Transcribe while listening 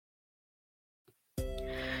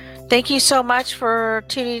Thank you so much for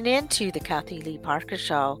tuning in to the Kathy Lee Parker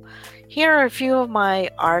Show. Here are a few of my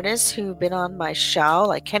artists who've been on my show,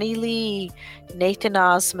 like Kenny Lee, Nathan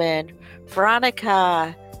Osmond,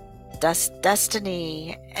 Veronica,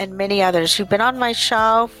 Destiny, and many others who've been on my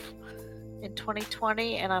show in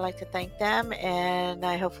 2020, and I'd like to thank them, and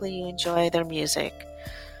I hopefully you enjoy their music.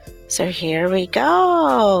 So here we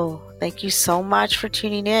go. Thank you so much for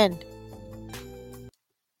tuning in.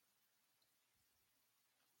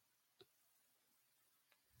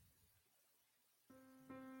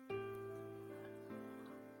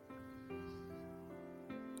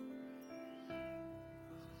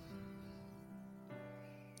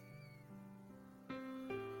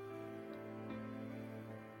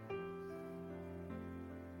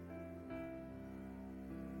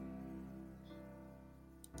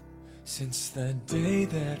 Since the day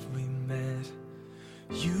that we met,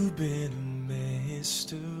 you've been a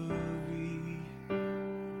mystery.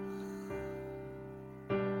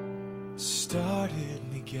 Started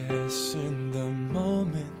me guessing the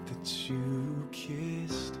moment that you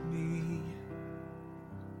kissed me.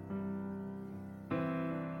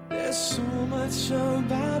 There's so much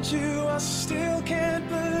about you I still can't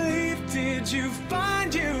believe. Did you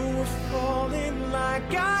find you were falling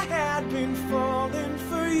like I had been falling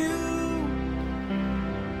for you?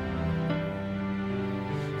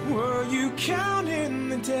 Were you counting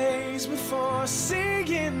the days before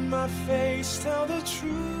seeing my face? Tell the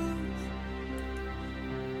truth.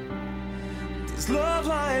 Does love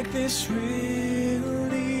like this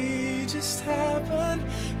really just happen?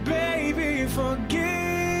 Baby,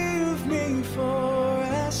 forgive me for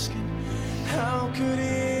asking. How could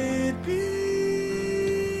it be?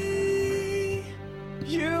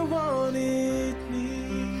 You wanted me.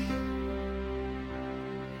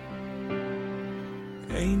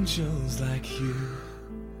 Angels like you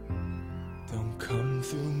don't come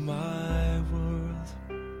through my world.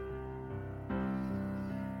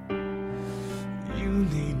 You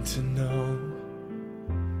need to know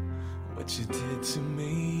what you did to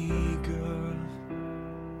me, girl.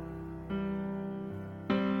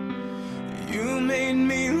 You made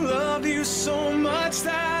me love you so much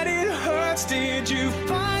that it hurts. Did you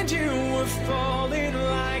find you were falling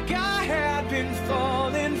like I had been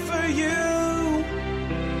falling for you?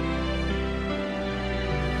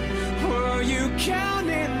 Were you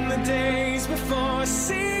counting the days before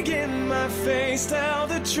seeing my face? Tell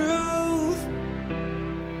the truth.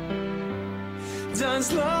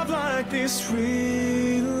 Does love like this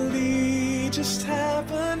really just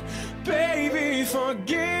happen? Baby,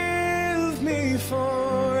 forgive me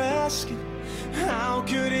for asking. How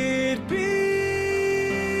could it be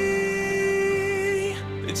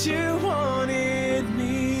that you wanted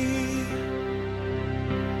me?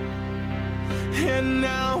 And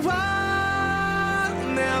now I'll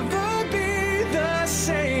never be the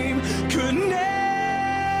same. Could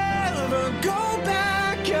never go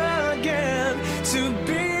back again to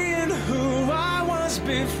being who I was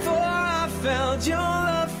before I felt your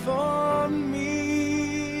love for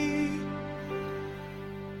me.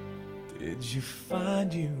 Did you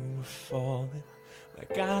find you were falling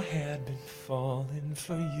like I had been falling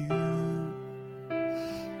for you?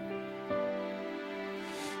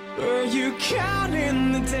 Were you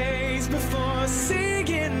counting the days before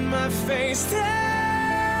seeing my face?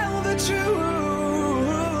 Tell the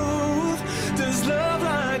truth. Does love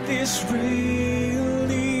like this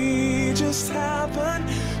really just happen?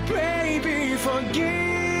 Baby,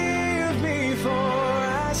 forgive me for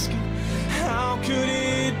asking. How could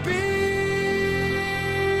it be?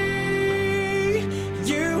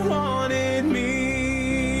 You wanted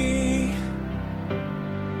me.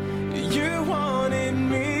 You wanted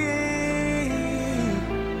me.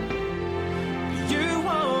 You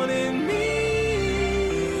wanted me.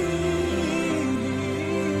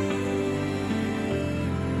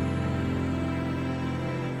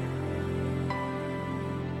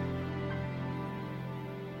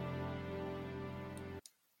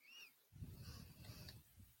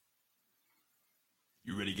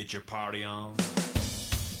 You ready to get your party on?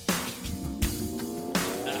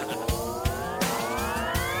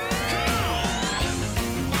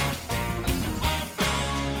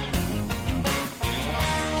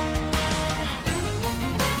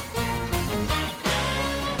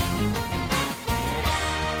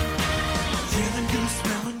 Feeling good,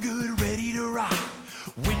 smelling good, ready to rock.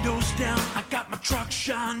 Windows down, I got my truck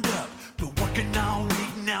shined up. Been working all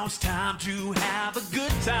week, now it's time to have a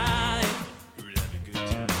good time.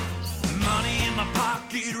 Money in my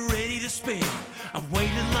pocket, ready to spend. I've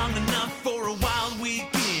waited long enough for a wild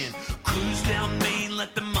weekend. Cruise down Main,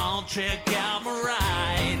 let them all check out my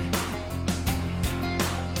ride.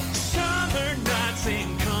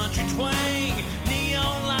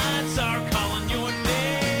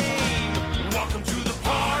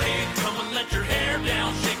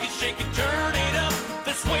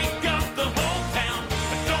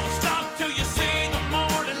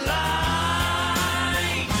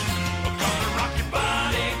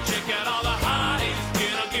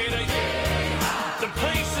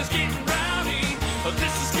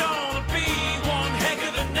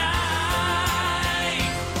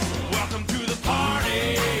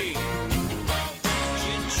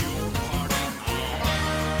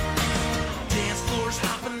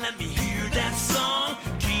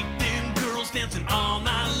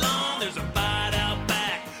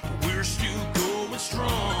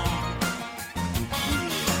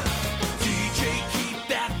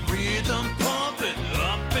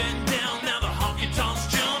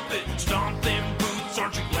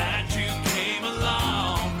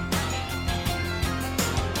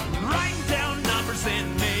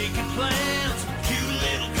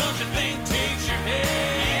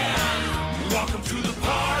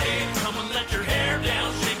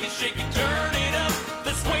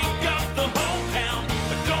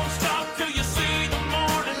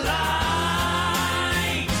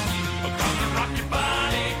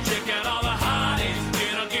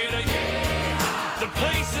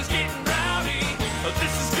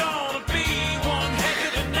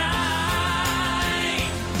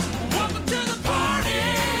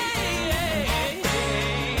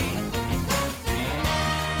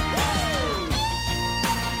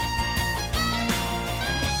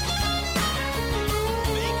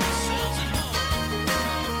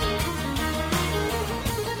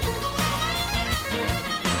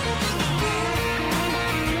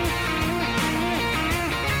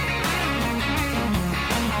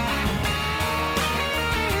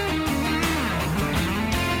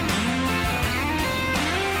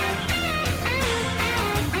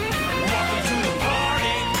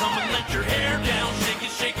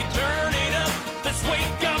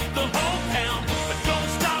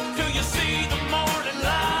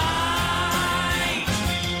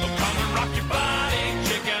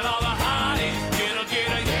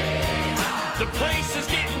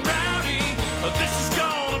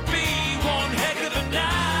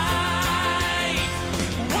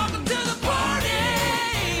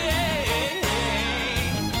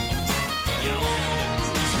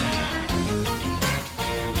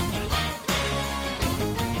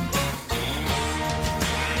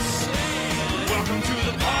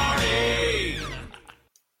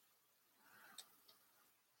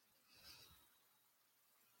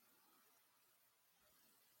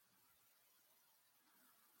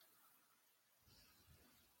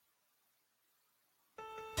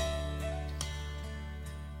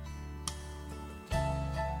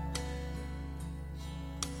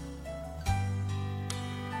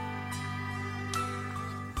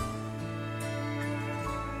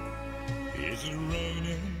 Is it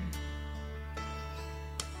raining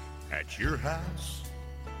at your house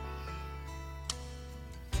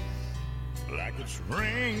like it's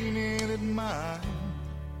raining at mine?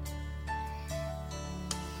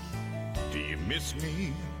 Do you miss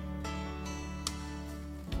me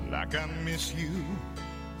like I miss you?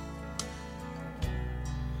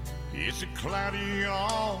 Is it cloudy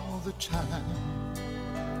all the time?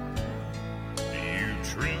 Do you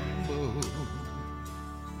tremble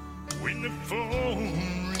when the phone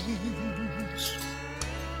rings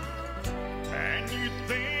and you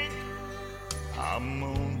think I'm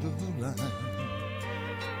on the line?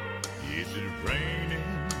 Is it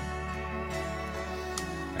raining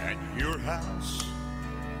at your house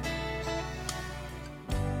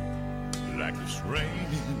like it's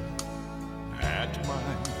raining at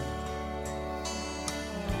mine?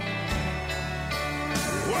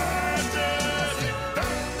 Why does it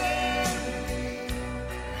thunder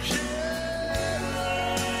here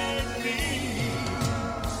like me?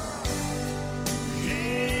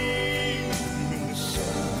 Even when the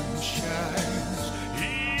sun shines,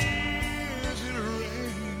 is it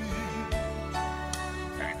raining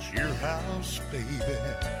at your house, baby?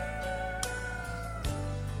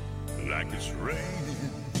 Like it's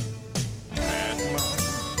raining at mine.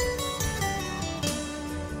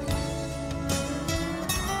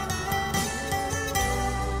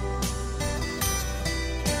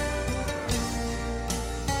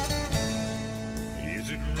 Is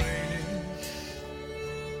it raining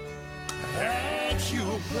at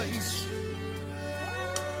your place?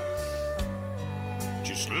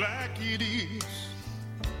 Just like it is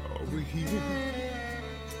over here.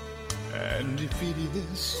 And if it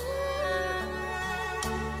is,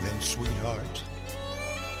 then sweetheart,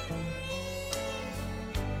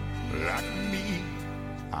 like me,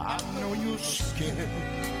 I know you're scared.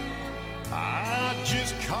 I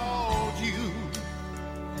just called you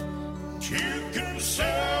to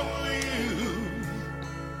console you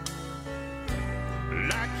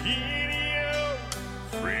like any old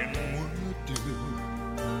friend would do.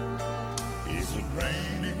 Is it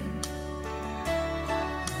raining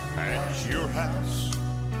at your house?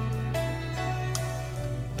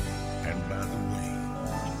 And by the way,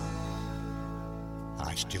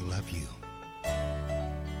 I still love you.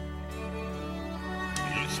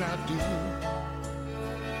 Yes, I do.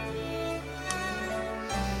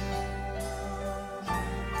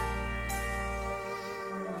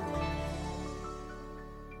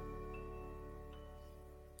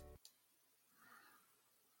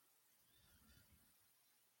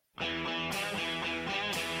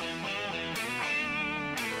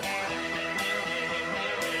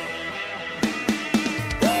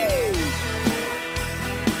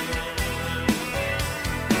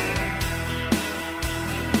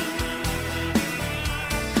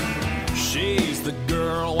 She's the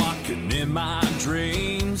girl walking in my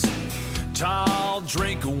dreams. Tall,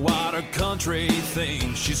 drink of water, country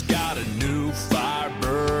thing. She's got a new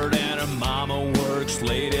Firebird and her mama works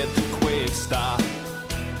late at the quick stop.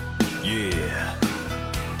 Yeah.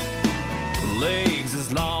 Legs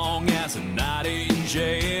as long as a night in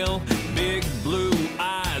jail. Big blue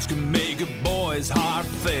eyes can make a boy's heart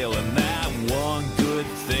fail. And that one good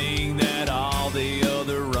thing that all the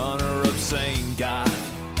other runner-ups ain't got.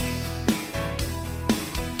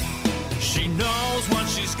 She knows what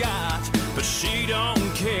she's got, but she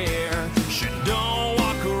don't care. She don't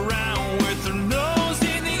walk around with her nose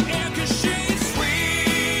in the air, 'cause she's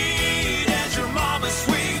sweet as your mama's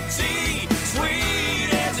sweet tea.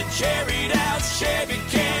 Sweet as a cherried out Chevy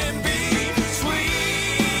can be.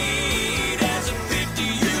 Sweet as a 50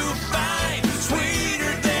 you find.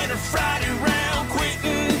 Sweeter than a Friday round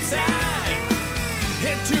quitting time.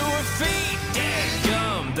 Head to her feet,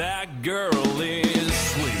 dadgum, that girl is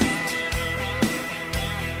sweet.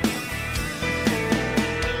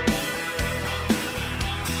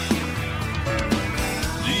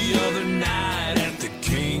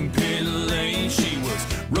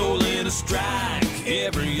 Strike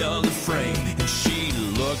every other frame, and she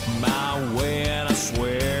looked my way, and I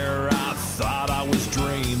swear I thought I was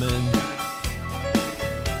dreaming.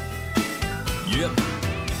 Yep,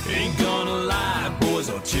 ain't gonna lie, boys,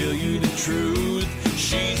 I'll tell you the truth.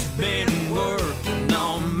 She's been working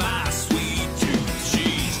on my sweet tooth.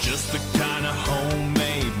 She's just the kind of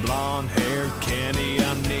homemade blonde-haired candy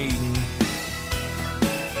I'm needing.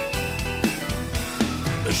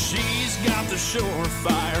 She's got the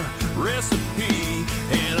surefire recipe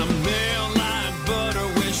and a melt like butter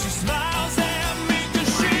when she smiles at me, 'cause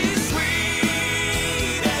she's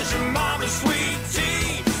sweet as your mama's sweet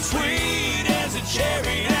tea. Sweet as a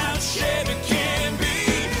cherry out Chevy can be.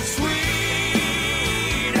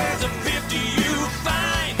 Sweet as a 50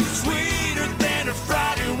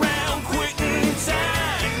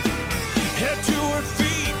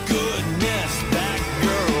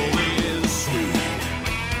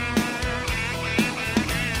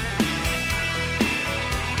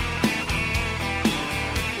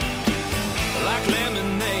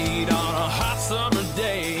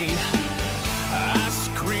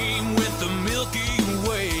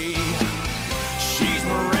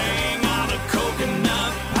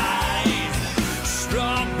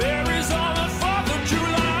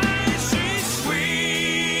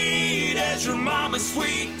 as your mama's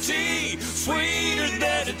sweet tea, sweeter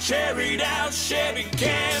than a cherried out Chevy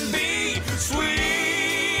can be, sweet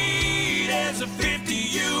as a 50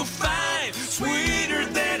 you find, sweeter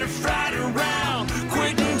than a fried around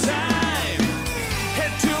quitting time.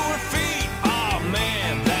 Head to her feet, oh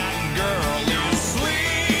man, that girl is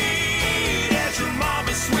sweet as your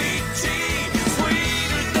mama's sweet tea,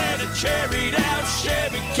 sweeter than a cherried out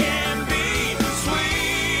Chevy can be,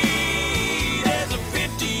 sweet as a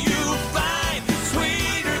 50 you find,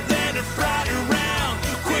 sweeter than a fried around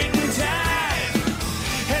quitting time.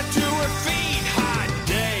 Head to her feet, hot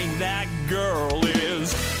dang, that girl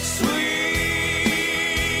is sweet.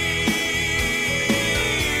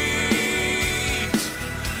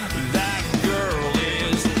 That girl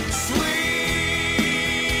is sweet.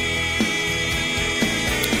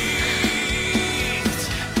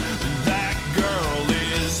 That girl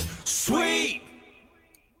is sweet.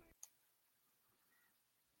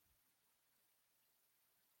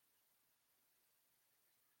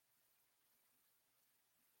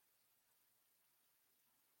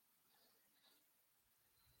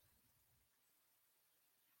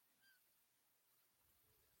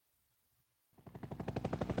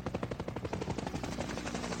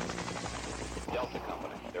 Delta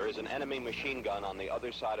Company. There is an enemy machine gun on the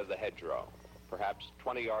other side of the hedgerow, perhaps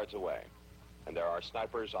 20 yards away, and there are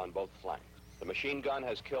snipers on both flanks. The machine gun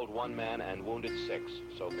has killed 1 man and wounded 6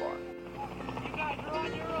 so far. You guys are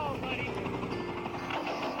on your own, buddy.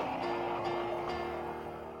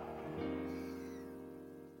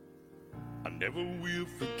 I never will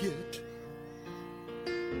forget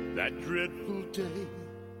that dreadful day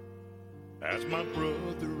as my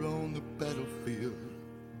brother on the battlefield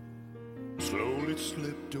slowly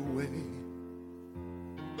slipped away.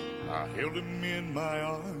 I held him in my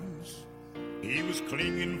arms. He was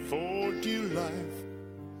clinging for dear life,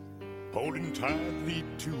 holding tightly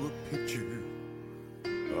to a picture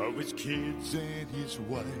of his kids and his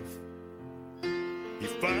wife. He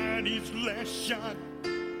fired his last shot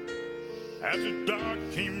as the dark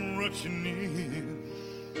came rushing in,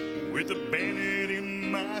 with a bayonet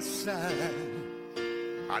in my side.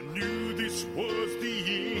 I knew this was the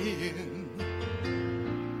end.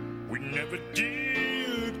 We never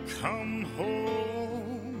did come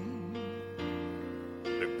home.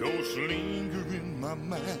 The ghosts linger in my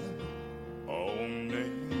mind on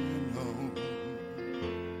and on.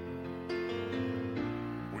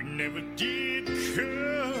 We never did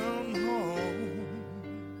come home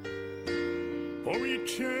for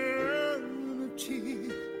eternity.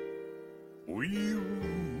 We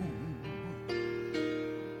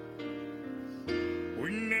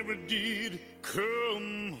never did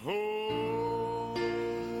come home.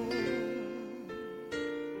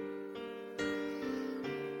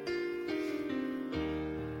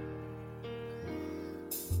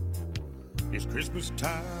 It's Christmas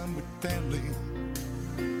time with family.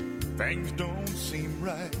 Things don't seem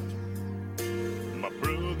right. My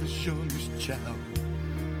brother's youngest child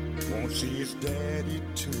won't see his daddy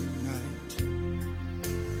tonight.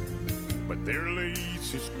 But there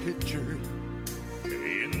lays his picture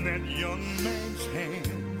in that young man's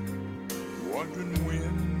hand, wondering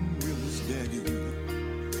when will his daddy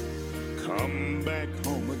come back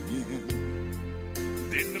home again.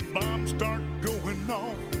 Then the bombs start going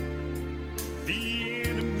off, the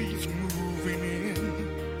enemy's moving in.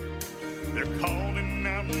 They're calling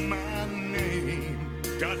out my name.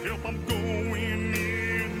 God help, I'm going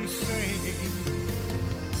insane.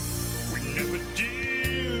 We never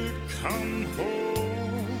did come home.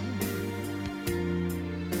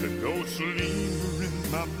 The ghosts linger in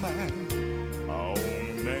my mind all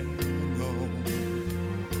night long.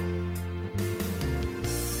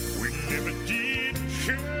 We never did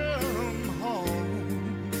come home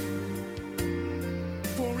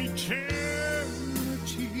for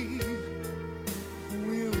eternity.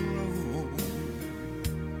 We'll roam.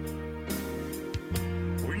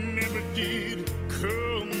 We never did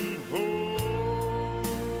come home.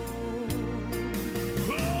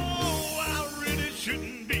 Oh, I really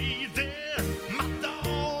shouldn't be there. My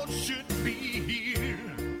thoughts should be here.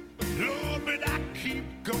 Lord, but I keep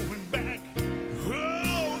going back.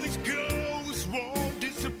 Oh, these ghosts won't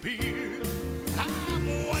disappear. I'm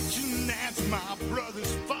watching as my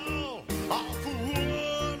brothers fall, all for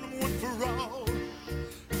one for all.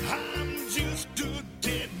 I'm just a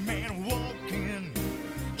dead man walking.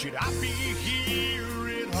 Should I be here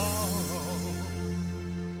at all?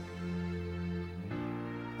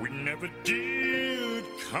 We never did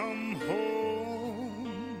come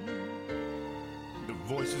home. The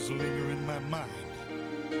voices linger in my mind,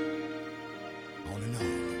 on and on.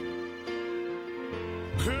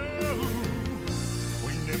 Oh,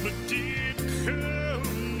 we never did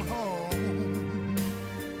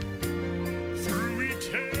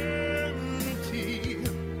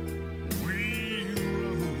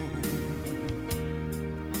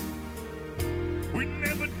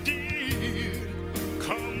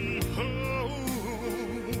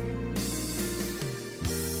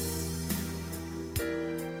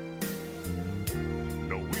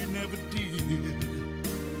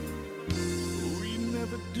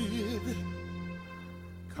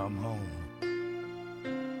home.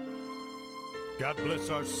 God bless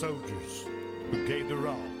our soldiers who gave their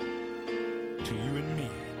all to you and me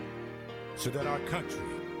so that our country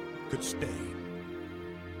could stay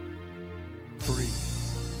free.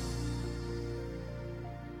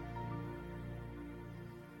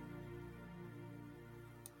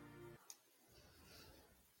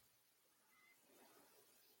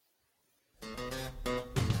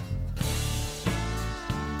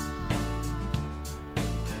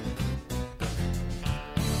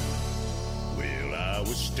 Well, I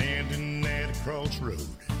was standing at a crossroad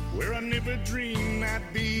where I never dreamed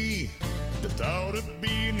I'd be. The thought of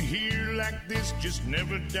being here like this just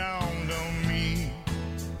never dawned on me.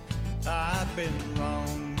 I've been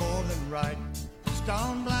wrong more than right,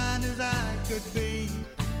 stone blind as I could be.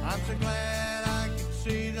 I'm so glad I could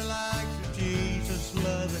see the likes of Jesus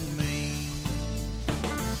loving me.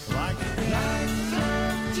 Like the likes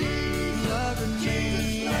of Jesus loving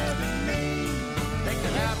me, loving me. They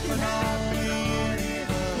could happen all in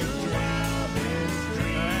a wildest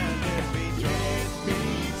dream. And if he just be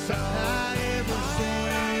so, I ever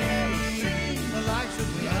seen the likes of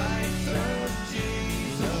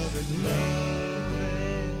Jesus loving me.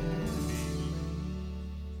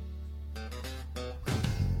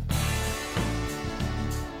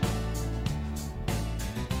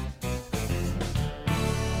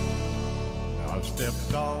 I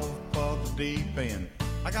stepped off of the deep end.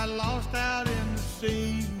 I got lost out in the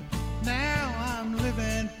sea. Now I'm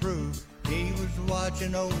living proof he was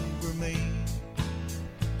watching over me.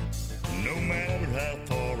 No matter how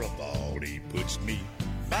far I fall, he puts me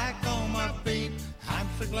Back on my feet, I'm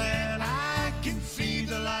so glad I can see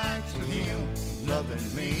the lights of him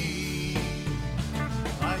loving me.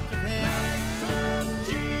 Like the lights of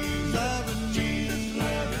Jesus loving me,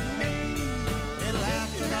 loving me. It'll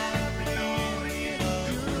happen all in a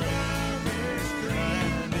wildest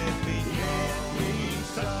dream. If he gets me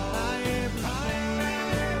so, I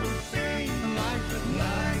ever seen the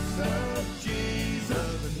lights of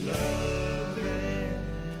Jesus loving me.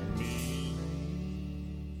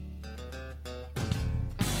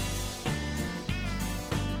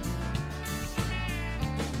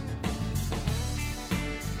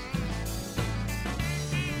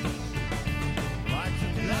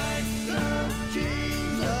 Lights of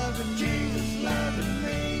Jesus loving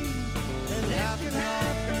me. It happen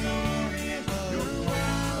on in your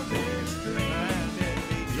wildest dream. If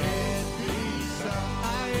he just be so,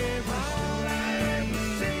 I ever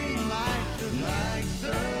seen lights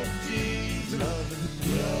of Jesus loving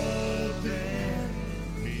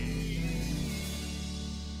me.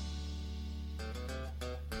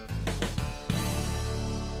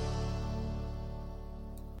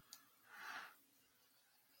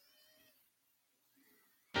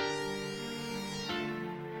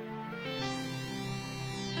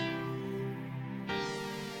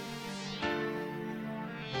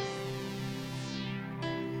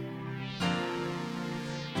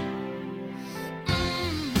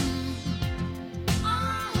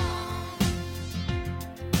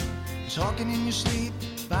 Talking in your sleep,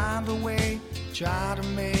 find a way, try to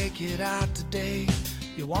make it out today.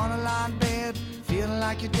 You wanna lie in bed, feeling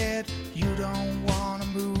like you're dead. You don't wanna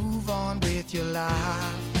move on with your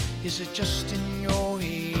life. Is it just in your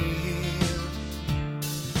head?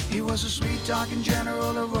 He was a sweet-talking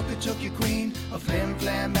general, a rook who took your queen, a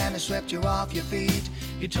flim-flam man who swept you off your feet.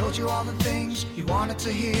 He told you all the things you wanted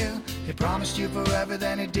to hear. He promised you forever,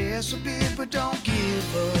 then he disappeared. But don't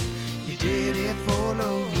give up, he did it for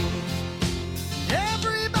love.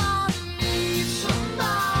 Everybody needs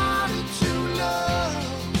somebody to love,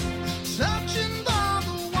 searching for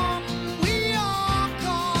the one we all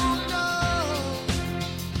call love.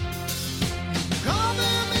 Call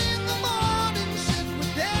them in the morning, sit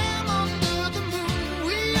with them under the moon.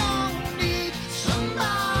 We all need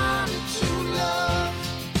somebody to love.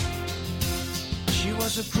 She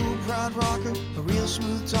was a cool, proud rocker, a real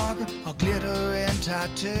smooth talker, all glitter and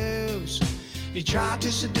tattoos. You tried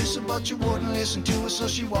to seduce her, but you wouldn't listen to her, so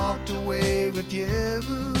she walked away with you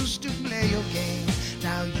to play your game.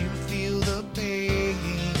 Now you feel the pain.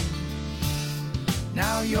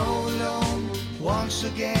 Now you're alone once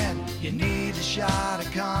again. You need a shot of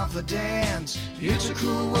confidence. It's a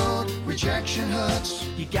cruel world, rejection hurts.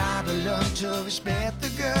 You gotta learn to respect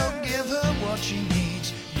the girl, give her what she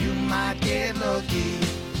needs. You might get lucky.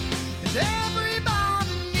 And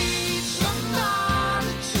everybody needs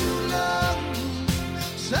somebody to love,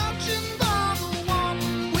 searching for the one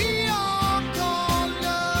we all call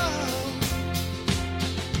love.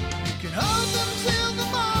 You can hold them till the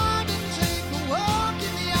morning, take a walk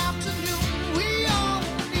in the afternoon. We all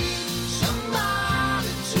need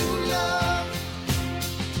somebody to love.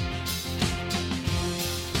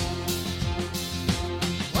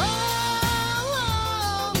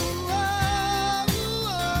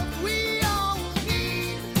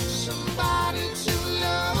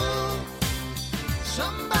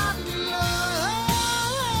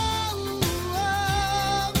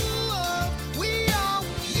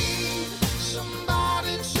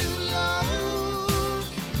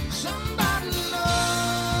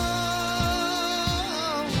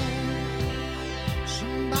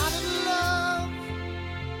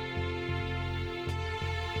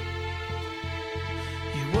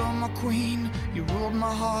 queen. You ruled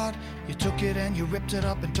my heart. You took it and you ripped it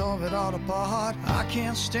up and tore it all apart. I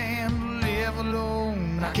can't stand to live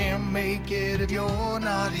alone. I can't make it if you're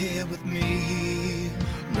not here with me.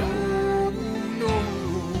 No, no.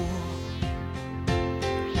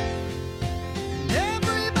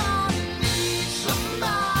 Everybody needs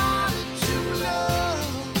somebody to love.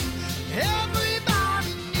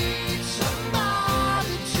 Everybody needs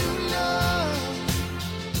somebody to love.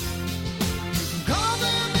 You can call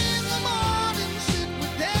them in the morning, sit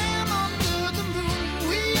with them under the moon.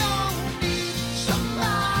 We all need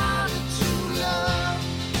somebody to love.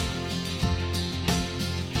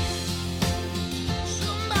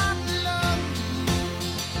 Somebody to love.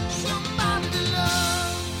 Somebody to love.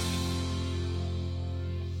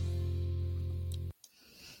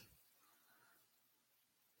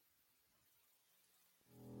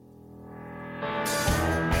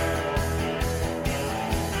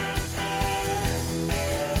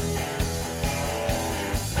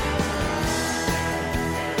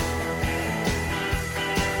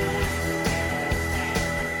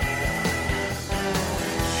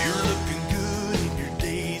 You're looking good in your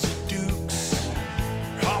Daisy Dukes,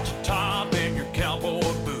 off the top in your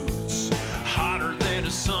cowboy boots, hotter than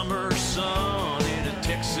a summer sun in a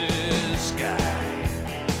Texas sky.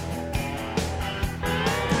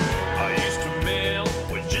 I used to melt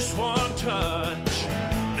with just one touch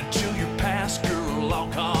until your past girl all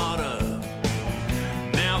caught up.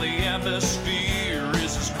 Now the atmosphere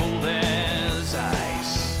is as cold as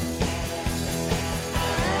ice.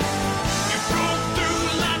 You broke through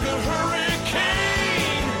like a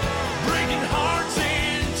hurricane, breaking hearts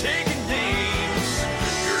and taking names.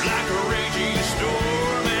 You're like a raging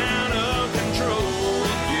storm out of control,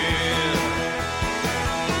 yeah.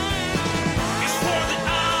 You swore that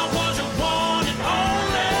I was your one and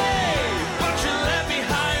only, but you left me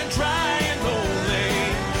high and dry and lonely.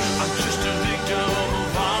 I'm just a victim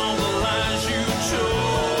of all the lies you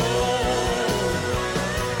told.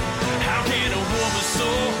 How can a woman so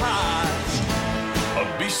hot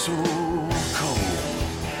be so cold?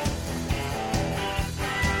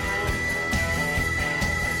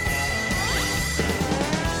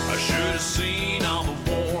 I should have seen all the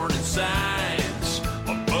warning signs.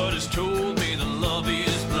 My buddies told me that love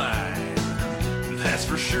is blind. That's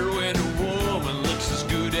for sure when a woman looks as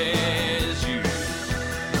good as you.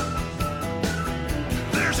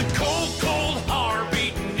 There's a cold, cold heart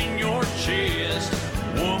beating in your chest.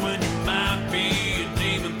 Woman, you might be a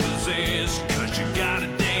demon possessed, 'cause you gotta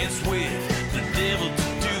dance with the devil to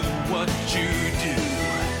do what you do.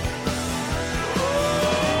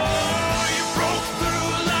 Oh, you broke through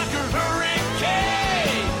like a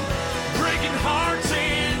hurricane, breaking hearts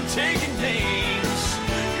and taking names.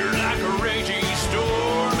 You're like a raging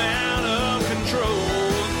storm out of control,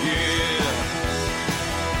 yeah.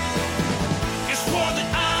 You swore that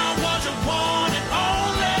I was your one and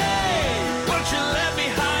only, but you left me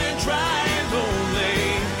high and dry and lonely.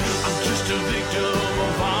 I'm just a victim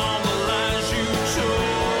of all the lies you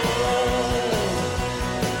told.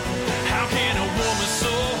 How can a woman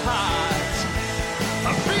so hot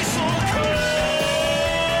be so cold?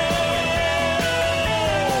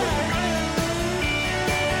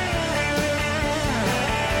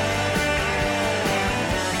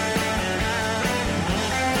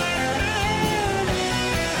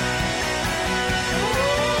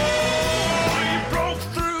 You broke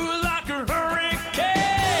through like a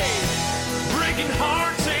hurricane, breaking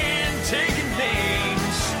hearts and taking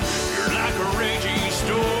names. You're like a raging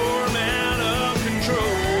storm out of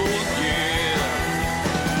control, yeah.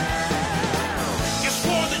 You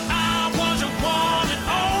swore that I was your one and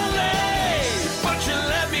only, but you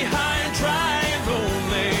left me high and dry and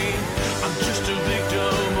lonely. I'm just a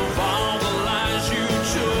victim of all the lies you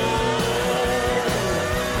told.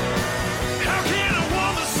 How can a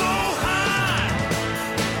woman so hot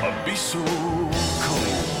be so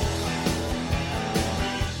cold?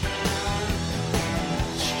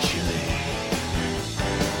 It's chilly.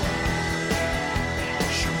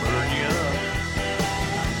 She'll burn you up.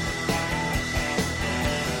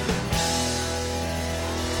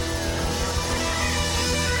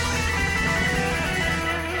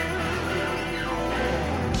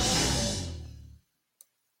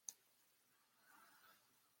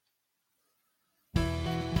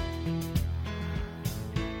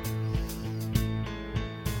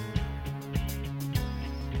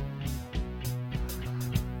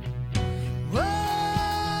 Whoa,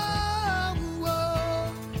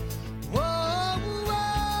 whoa, whoa,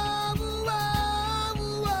 whoa,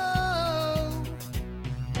 whoa.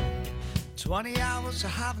 20 hours I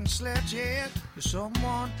haven't slept yet. You're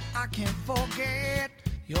someone I can't forget.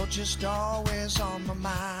 You're just always on my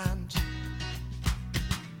mind.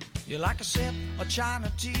 You're like a sip of China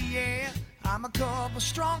tea, yeah. I'm a cup of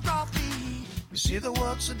strong coffee. You see the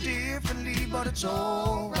world so differently, but it's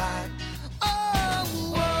alright. Oh,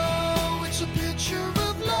 oh, it's a picture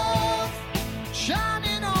of love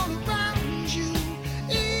shining all around you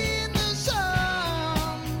in the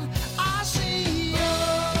sun. I see,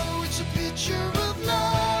 oh, it's a picture of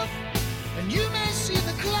love, and you may see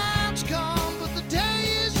the clouds come, but the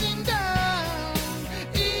day isn't done.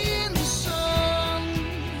 In the sun,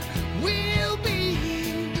 we'll be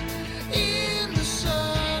in the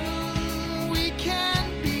sun, we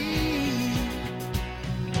can be.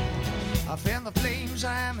 I fan the flames,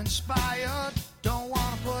 I am inspired. Don't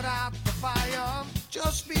wanna put out the fire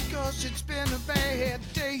just because it's been a bad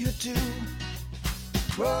day or two.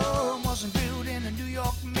 Rome wasn't built in a New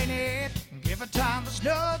York minute. Give it time, there's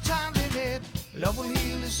no time limit. Love will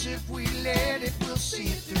heal us if we let it, we'll see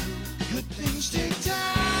it through. Good things take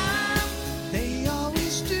time, they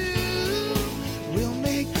always do. We'll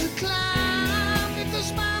make the climb if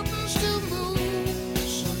there's mountains to move.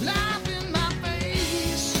 So laugh in my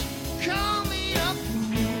face, call me a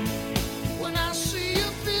fool when I see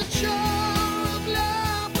a picture of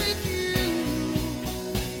love with you.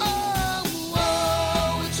 Oh,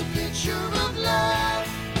 oh, it's a picture of love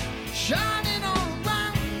shining all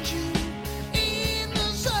around you in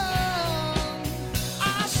the sun.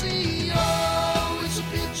 I see, oh, it's a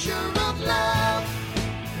picture of love,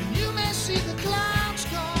 and you may see the clouds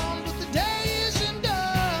come, but the day isn't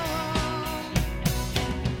done.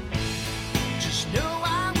 Just know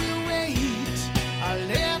I will wait, I'll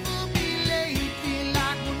never be late. Feel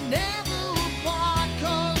like we're never apart,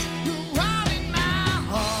 'cause you're right in my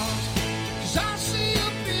heart. 'Cause I see a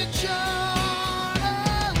picture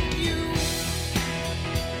of you.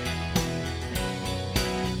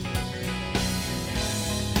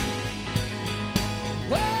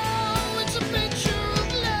 Whoa, it's a picture of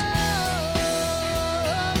love.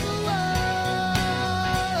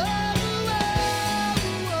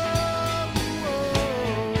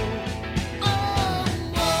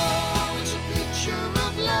 Oh, it's a picture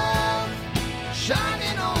of love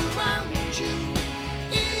shining all around you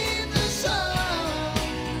in the sun.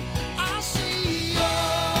 I see,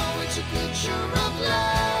 oh, it's a picture of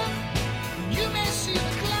love. You may see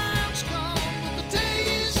the clouds come, but the day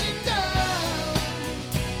isn't done.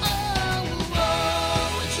 Oh,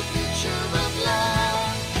 oh, it's a picture of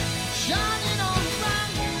love shining all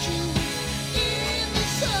around you in the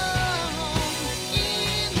sun,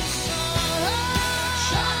 in the sun,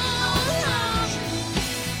 shining all around you.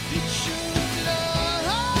 Picture of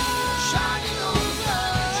love shining all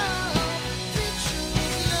around. Picture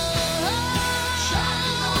of love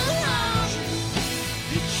shining all around you.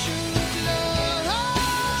 Picture of love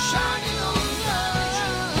shining all around.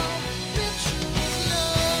 Picture of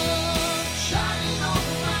love shining all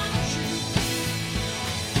around you.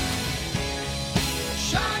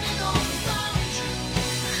 Shining all around you.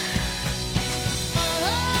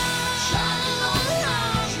 Shining all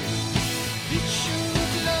around you. Picture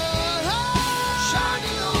of love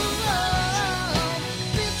shining all around.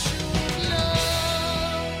 Picture of love.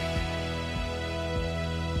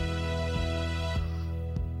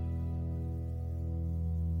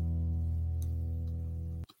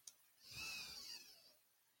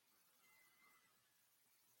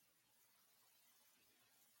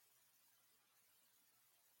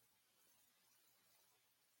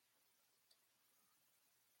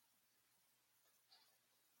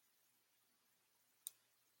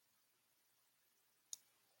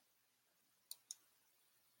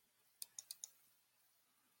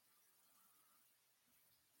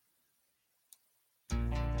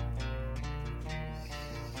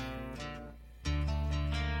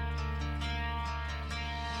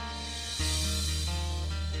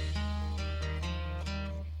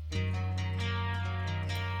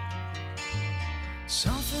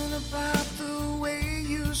 Something about the way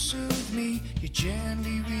you soothe me. You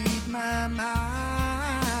gently read my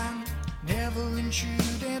mind. Never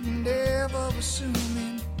intruding, never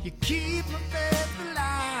assuming. You keep my faith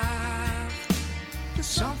alive. There's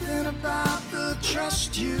something about the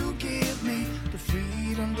trust you give me, the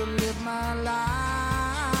freedom to live my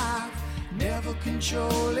life. Never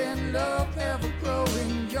controlling, love ever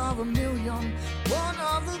growing. You're a million, one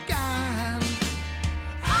of a kind.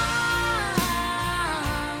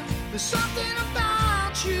 There's something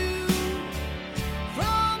about you.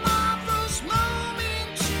 From our first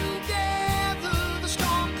moment together, the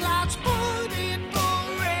storm clouds poured in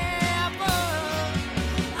forever.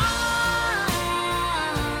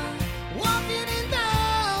 Walking in the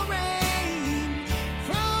rain.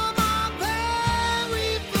 From our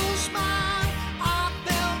very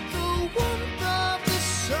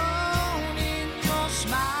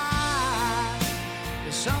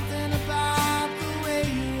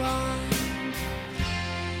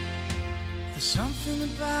Something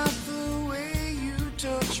about the way you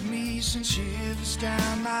touch me sends shivers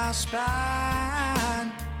down my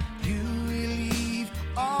spine. You relieve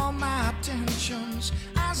all my tensions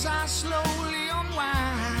as I slowly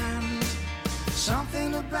unwind.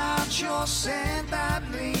 Something about your scent that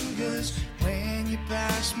lingers when you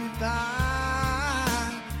pass me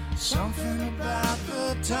by. Something about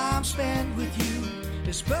the time spent with you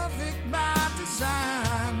is perfect by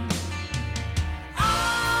design.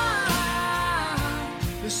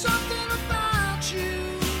 There's something about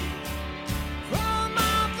you from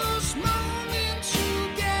our first moment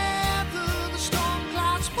together. The storm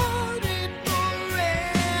clouds parted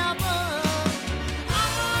forever.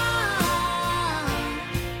 I'm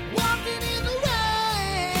walking in the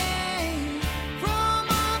rain from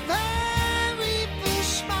our very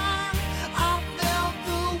first smile. I felt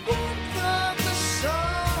the warmth of the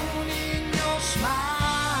sun in your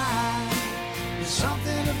smile. There's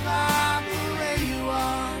something about the way you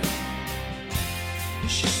are.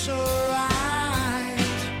 It's just so right.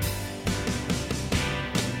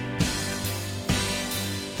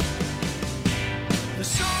 There's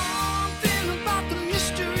something about the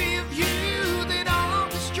mystery of you that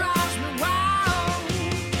always drives me wild.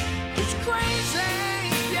 It's crazy,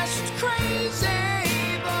 yes it's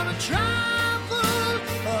crazy, but I traveled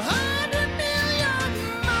 100 million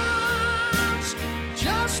miles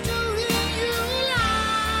just to hear you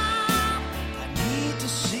laugh. I need to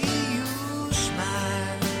see you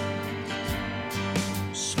smile,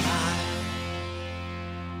 smile.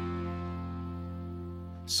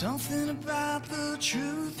 Something about the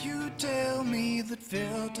truth you tell me that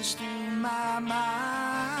filters through my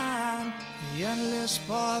mind. The endless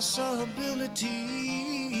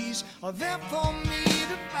possibilities are there for me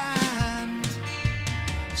to find.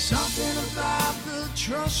 Something about the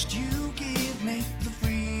trust you give me, the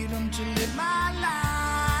freedom to live my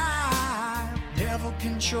life. Never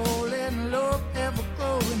controlling, love ever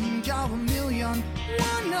growing. You're a million,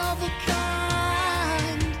 one of a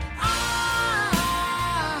kind.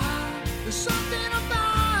 There's something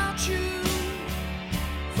about you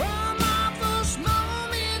from our first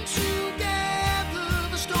moment together.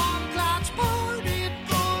 The storm clouds parted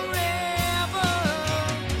forever.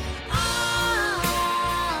 I'm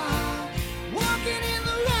walking in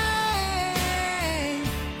the rain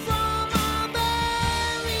from our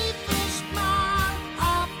very first smile. I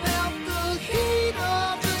felt the heat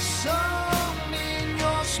of the sun in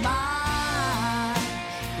your smile.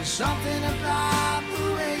 There's something about the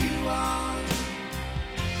way you are.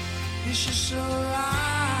 It's just so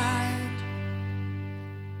right.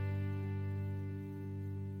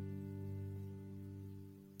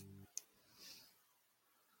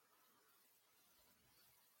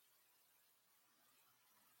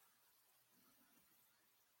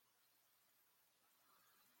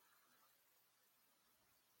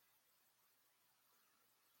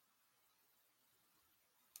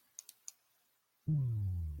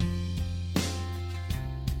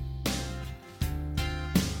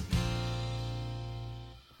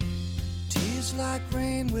 Tears like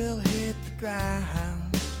rain will hit the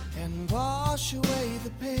ground and wash away the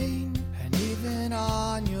pain. And even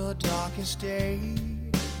on your darkest day,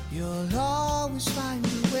 you'll always find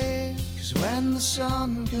a way. 'Cause when the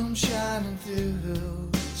sun comes shining through,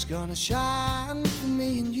 it's gonna shine for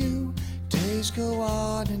me and you. Days go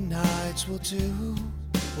on and nights will too.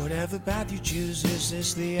 Whatever path you choose, is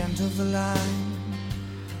this the end of the line?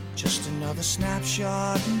 Just another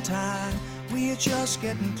snapshot in time. We are just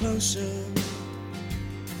getting closer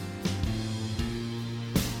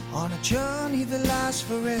on a journey that lasts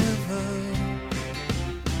forever.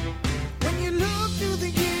 When you look through the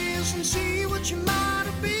years and see what you might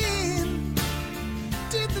have been,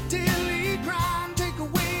 did the daily grind take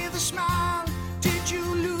away the smile? Did you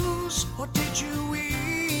lose or did you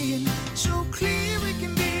win? So clear it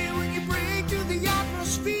can be when you break through the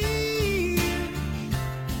atmosphere.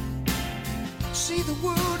 See the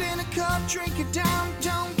world in a cup, drink it down,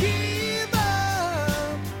 don't give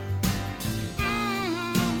up.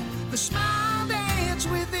 The smile dance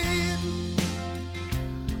with it.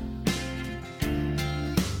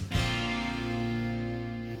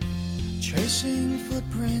 Tracing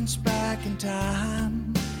footprints back in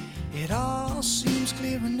time, it all seems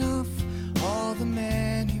clear enough. All the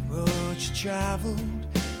many roads you traveled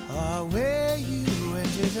are where you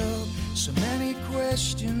ended up. So many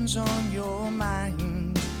questions on your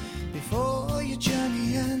mind before your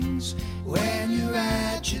journey ends. When you're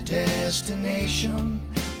at your destination,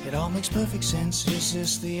 it all makes perfect sense. Is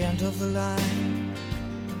this the end of the line?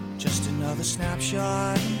 Just another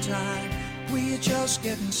snapshot in time. We are just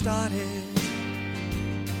getting started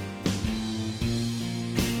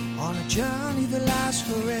on on a journey that lasts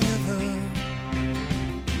forever.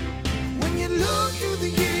 When you look through the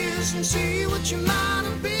years and see what you might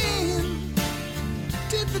have been,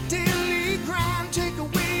 did the daily grind take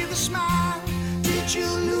away the smile? Did you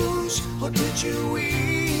lose or did you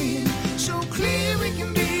win? So clear it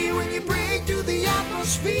can be when you break through the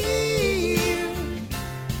atmosphere.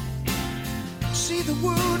 See the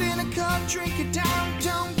world in a cup, drink it down,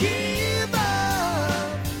 don't give up.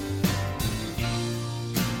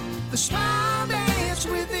 The smile that's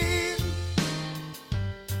within.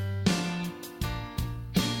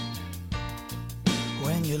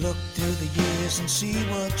 When you look through the years and see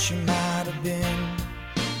what you might have been.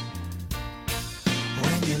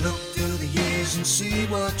 When you look through the years and see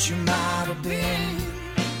what you might have been.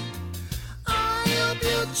 I hope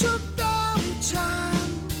you took the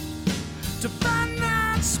time to find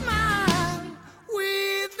that smile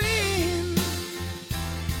within.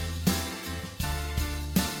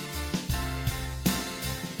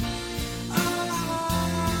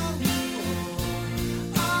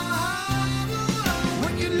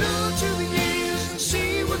 When you look through the years and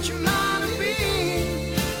see what you might have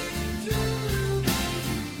been,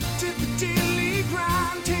 did the daily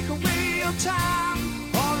grind take away your time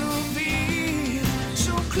or reveal?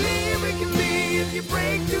 So clear it can be if you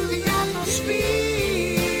break through the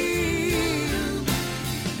atmosphere.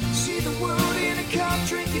 See the world in a cup,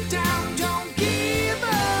 drink it down, don't give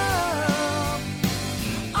up.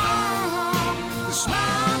 The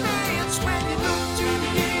smile that's when you look through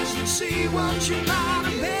the years and see what you might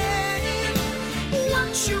have been.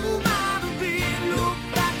 What you might have been, look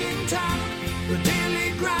back in time. The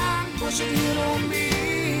daily grind was a hit or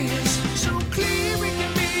miss. So clear it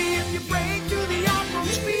can be if you break through the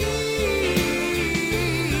atmosphere.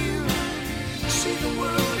 See the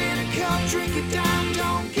world in a cup, drink it down,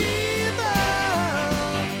 don't give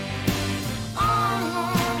up.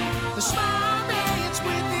 The smile that's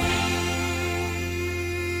within.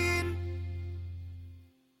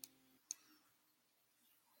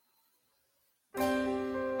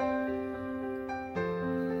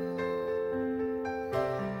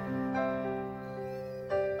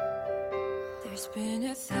 There's been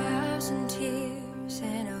 1,000 years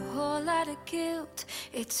and a whole lot of guilt.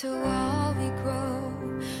 It's a wall we grow,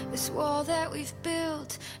 this wall that we've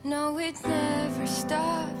built. No, it never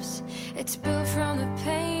stops. It's built from the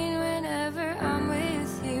pain whenever I'm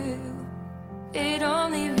with you. It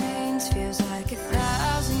only rains, feels like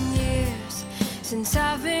 1,000 years since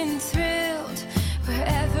I've been thrilled.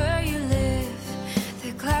 Wherever you live,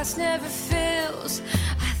 the glass never fills.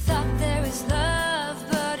 I thought there was love,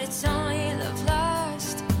 but it's only love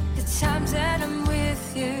lost. The times that I'm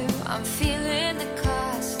with you, I'm feeling the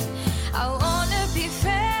cost. I wanna be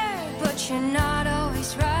fair, but you're not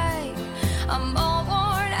always right. I'm all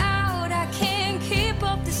worn out, I can't keep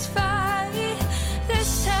up this fight.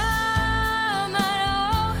 This time I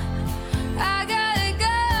know I gotta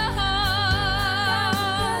go.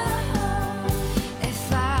 If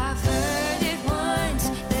I've heard it once,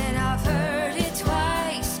 then I've heard it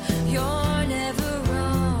twice. You're never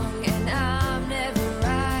wrong and I'm never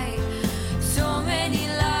right. So many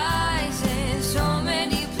lies and so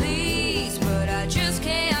many pleas, but I just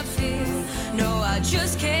can't feel, no, I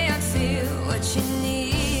just can't feel what you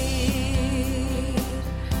need.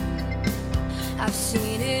 I've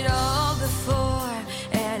seen it all before,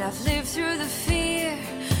 and I've lived through the fear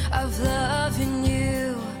of loving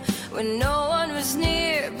you when no one was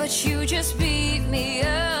near, but you just beat me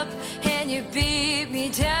up and you beat me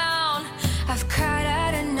down. I've cried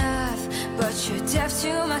out enough, but you're deaf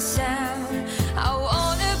to my sound. I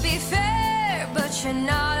wanna be fair, but you're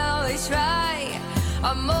not always right.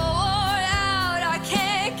 I'm all worn out, I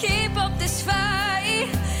can't keep up this fight.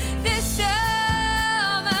 This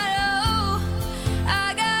time I know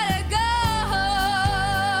I gotta go.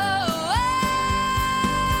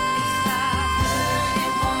 If I've heard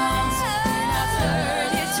it once, then I've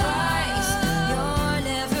heard it twice. You're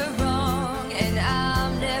never wrong and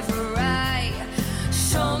I'm never right.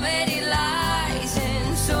 So many lies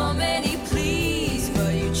and so many pleas,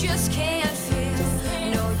 but you just can't feel,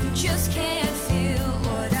 no, you just can't feel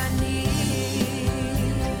what I need.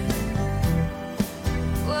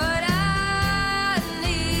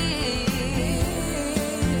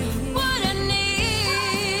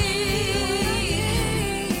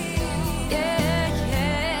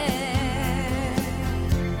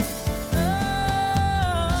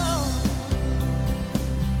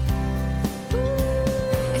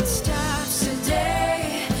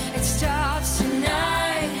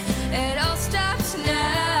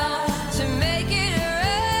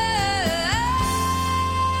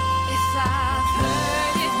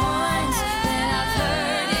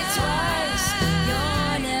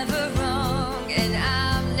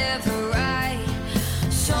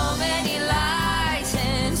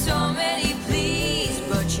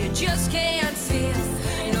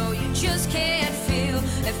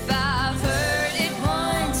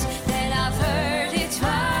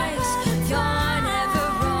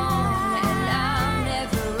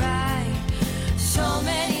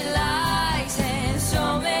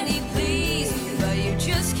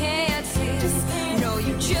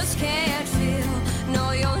 just can't feel.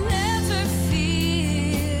 No, you'll never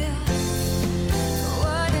feel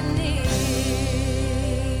what I need.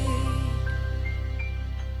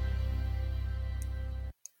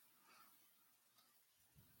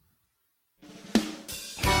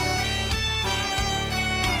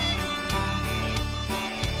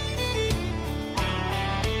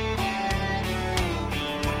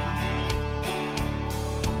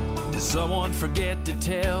 Did someone forget to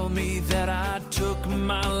tell me that I took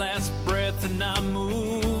my last breath and I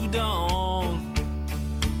moved on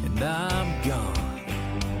and I'm gone?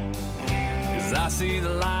 'Cause I see the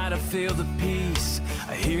light, I feel the peace,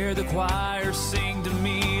 I hear the choir sing to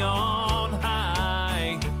me on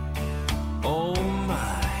high. Oh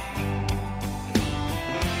my,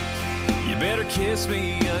 you better kiss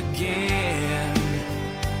me again.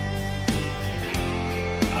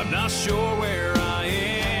 I'm not sure where I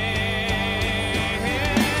am.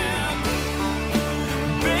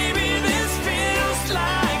 Baby, this feels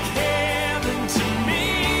like heaven to me.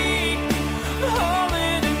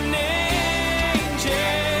 Holding an angel.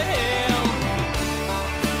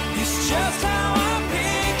 It's just how I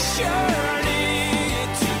pictured it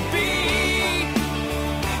to be.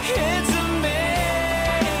 It's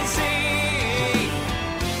amazing.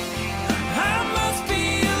 I must be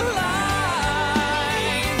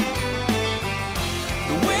alive.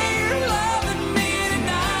 The way you're loving me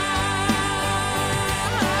tonight.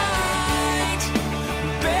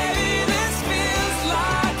 Baby, this feels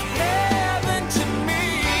like heaven to me.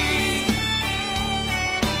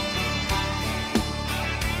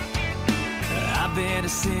 I've been a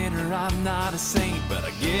sinner, I'm not a saint, but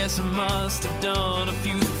I guess I must have done a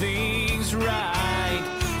few things right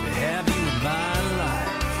to have you in my life.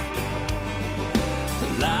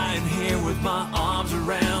 Lying here with my arms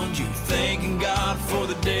around you, thanking God for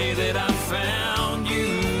the day that I found you.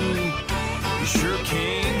 You sure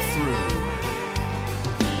came through.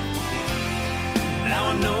 Now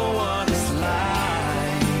I know what it's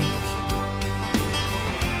like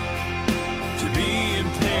to be in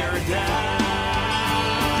paradise.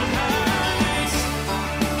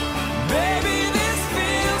 Baby, this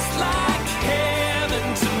feels like heaven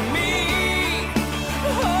to me.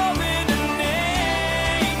 Holding an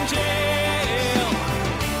angel.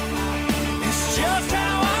 It's just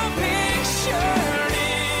how I pictured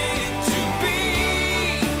it to be.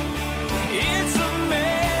 It's amazing.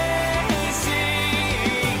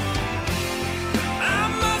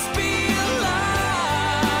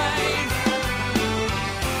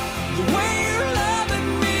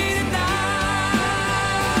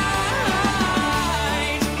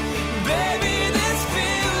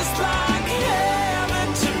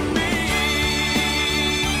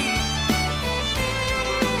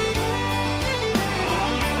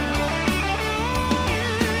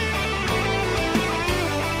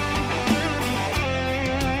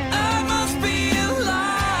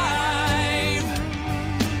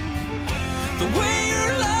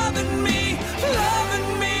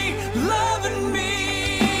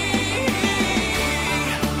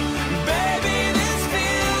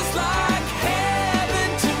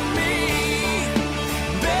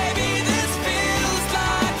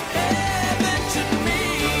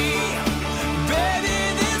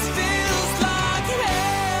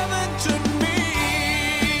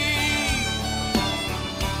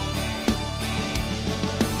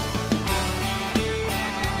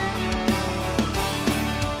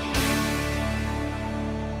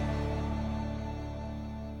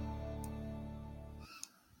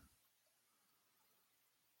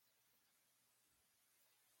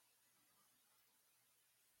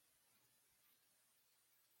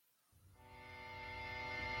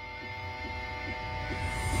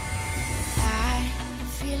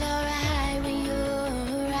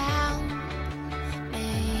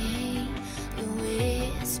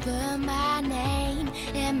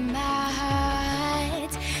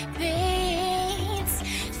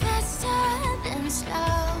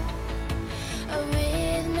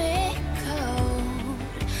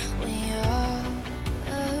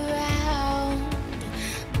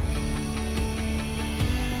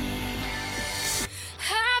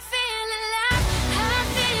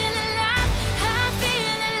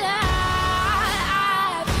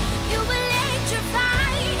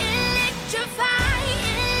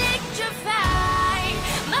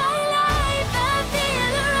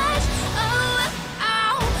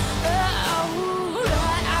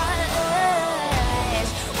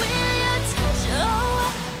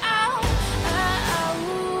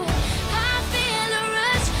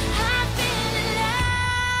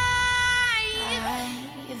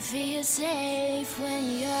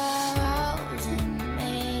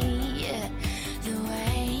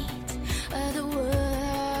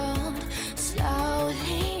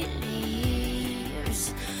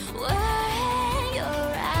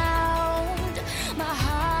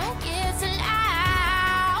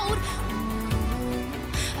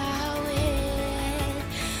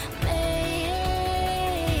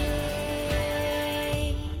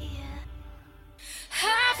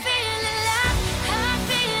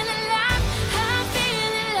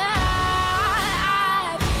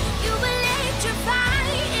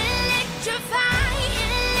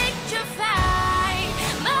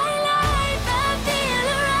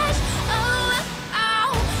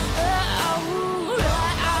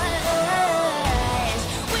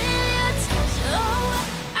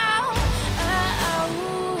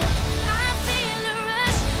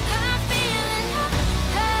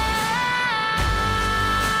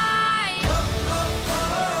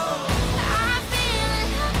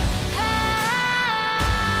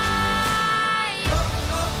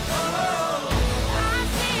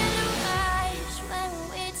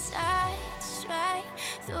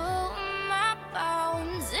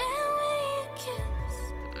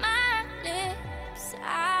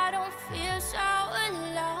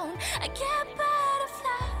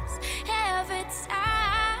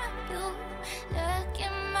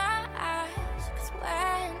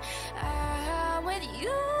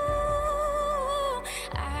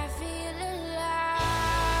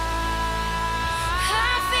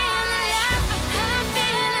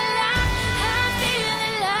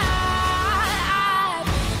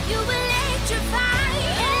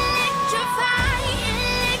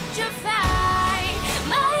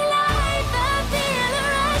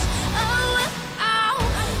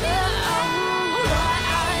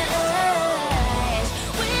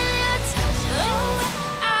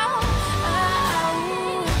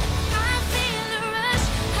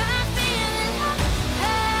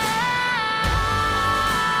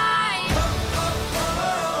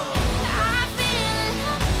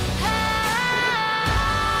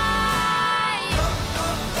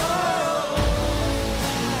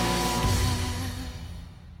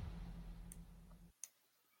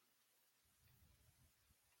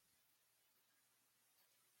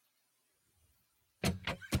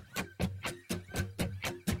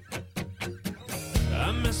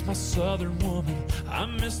 I miss my southern woman. I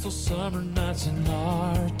miss those summer nights in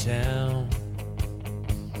our town.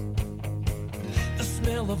 The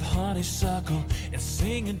smell of honeysuckle and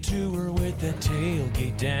singing to her with that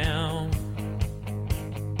tailgate down.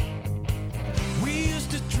 We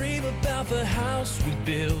used to dream about the house we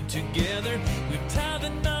built together. We tied the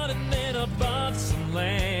knot and then I bought some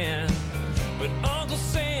land. But Uncle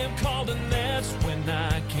Sam called and that's when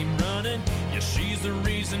I came running. Yeah, she's the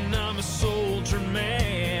reason I'm a soldier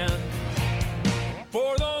man.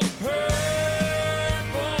 For those purple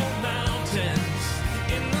mountains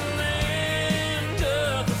in the land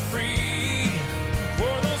of the free.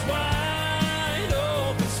 For those wide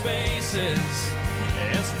open spaces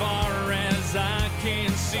as far as I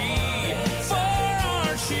can see. For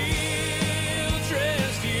our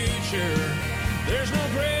children's future, there's no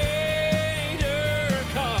greater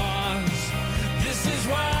cause. This is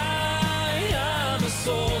why I'm a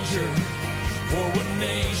soldier. For what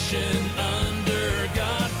nation under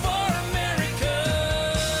God? For America.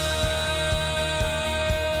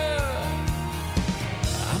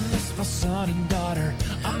 I miss my son and daughter.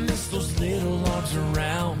 I miss those little arms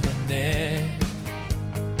around my neck.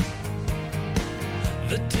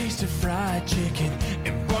 The taste of fried chicken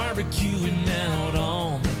and barbecuing out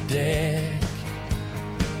on the deck.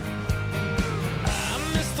 I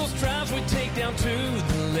miss those drives we take down to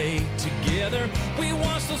the lake together. We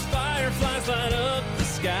watch those fireflies light up the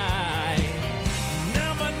sky.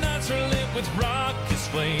 Now my nights are lit with rockets,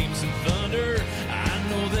 flames, and thunder. I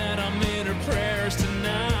know that I'm in her prayers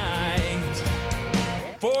tonight.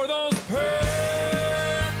 For those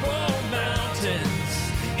purple mountains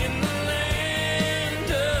in the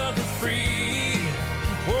land of the free.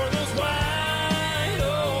 For those wide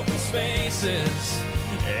open spaces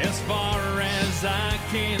as far as I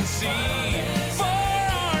can see. For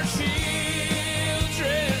our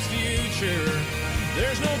children's future,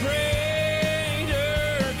 there's no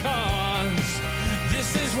greater cause.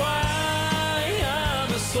 This is why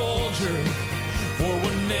I'm a soldier. For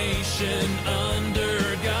one nation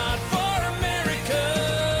under God. For America.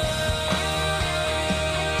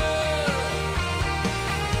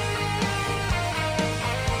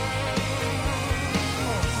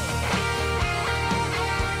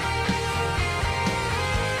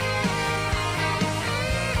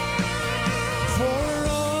 For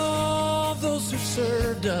all those who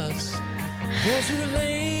served us, those who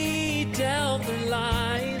laid down their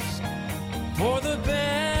lives for the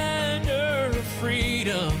banner of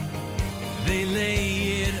freedom, they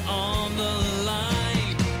lay it on the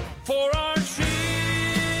line. For our children's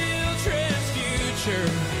future,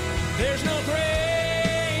 there's no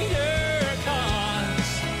greater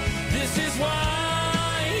cause. This is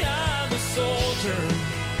why I'm a soldier.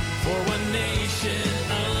 For one nation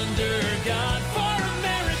under God. For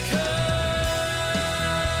America.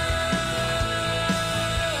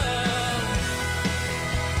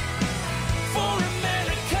 For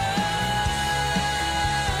America.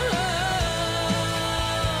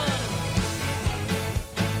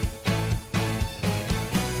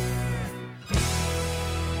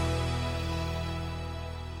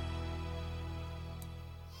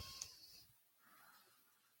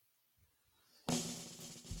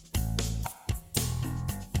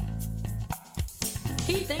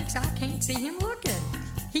 He thinks I can't see him looking.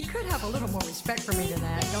 He could have a little more respect for me than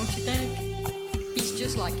that, don't you think? He's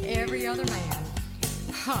just like every other man.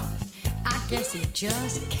 Huh. I guess he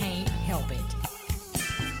just can't help it.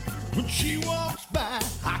 When she walks by,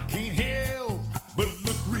 I can't help but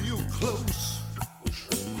look real close.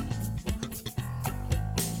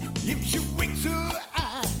 If she winks her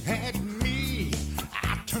eye at me,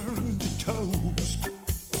 I turn to toast.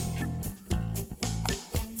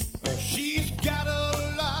 She's got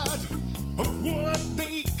a lot of what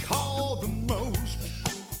they call the most.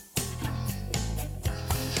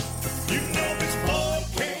 You know this boy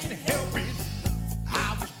can't help it.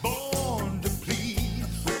 I was born to please.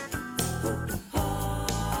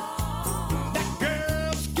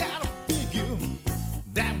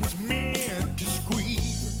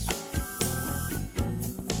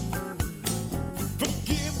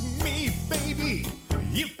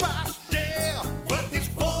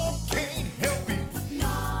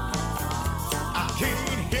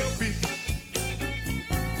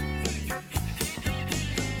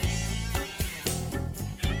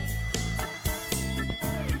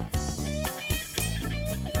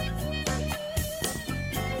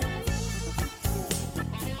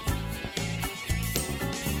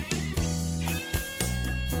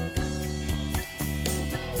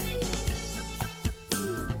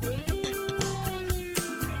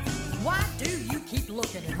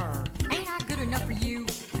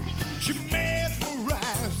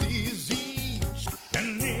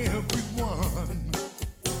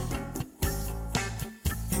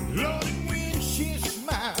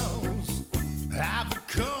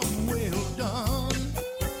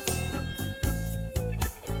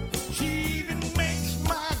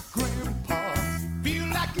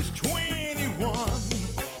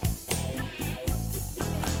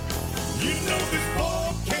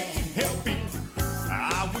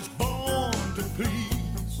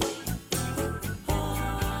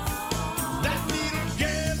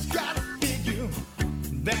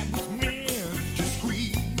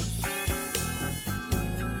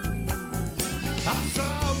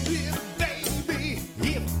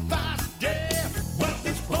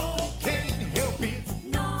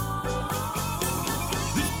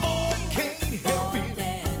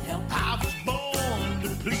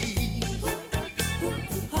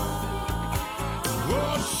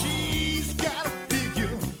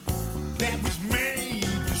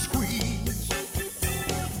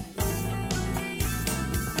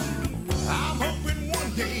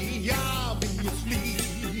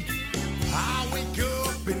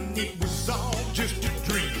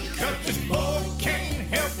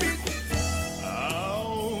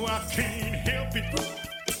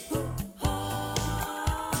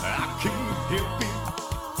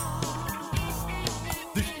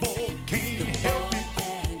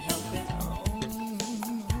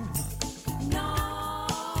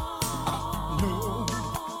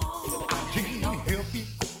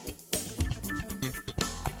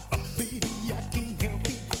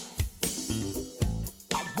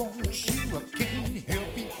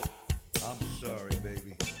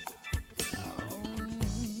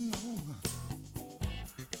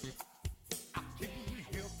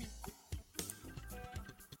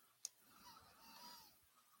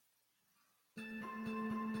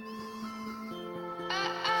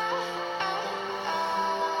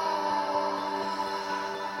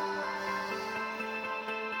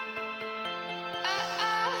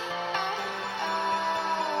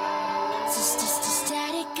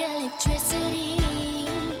 Static electricity.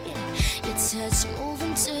 Your touch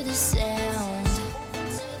moving to the sound.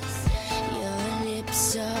 Your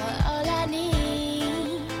lips are all I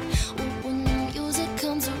need. When the music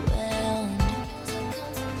comes around,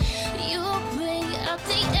 you bring up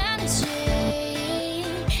the energy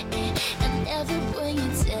and never bring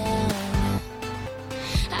it down.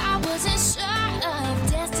 I wasn't sure of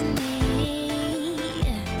destiny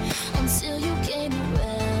until you came around.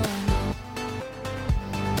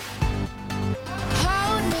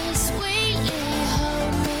 Hold me sweetly,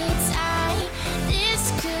 hold me tight. This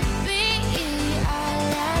could be our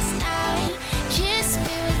last night. Kiss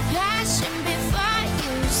me with passion before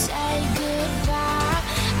you say goodbye.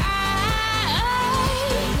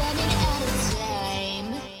 Running out of time.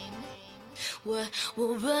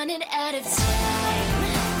 We're running out of time.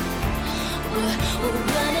 We're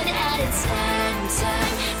running out of time.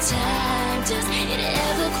 Does it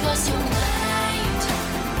ever cross your mind?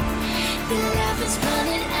 The life is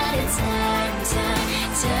running out of time.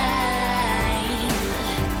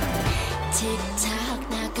 Tick tock,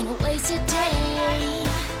 not gonna waste a day.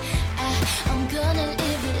 I'm gonna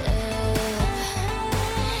live it up.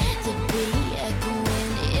 The beat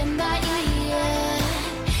echoing in my ear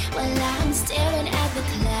while I'm staring at the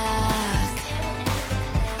clock.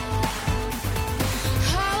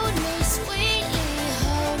 Hold me sweetly,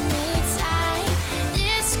 hold me tight.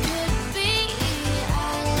 This could be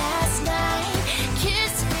our last night.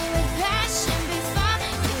 Kiss me with passion before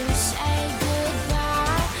you say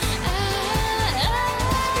goodbye.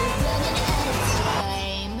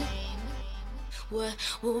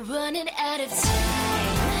 We're running out of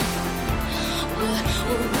time. We're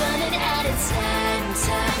running out of time.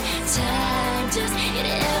 Does it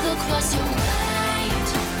ever cross your mind?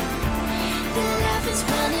 The life is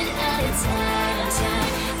running out of time.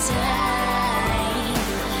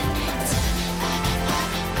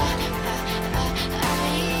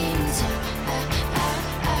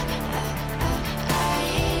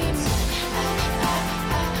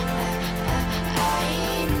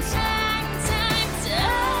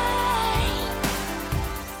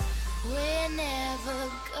 We're never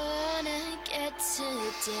gonna get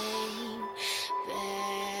today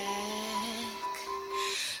back.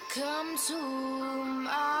 Come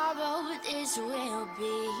tomorrow, this will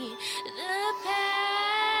be the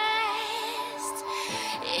past.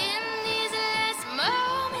 In these last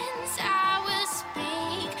moments, I will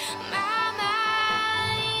speak my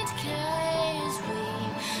mind, 'cause we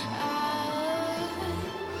are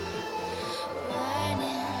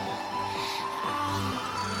running out.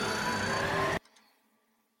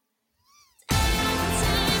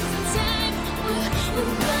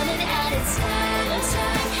 We're running out of time.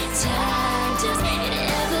 Does it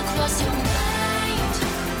ever cross your mind?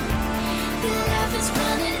 The life is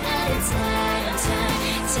running out of time.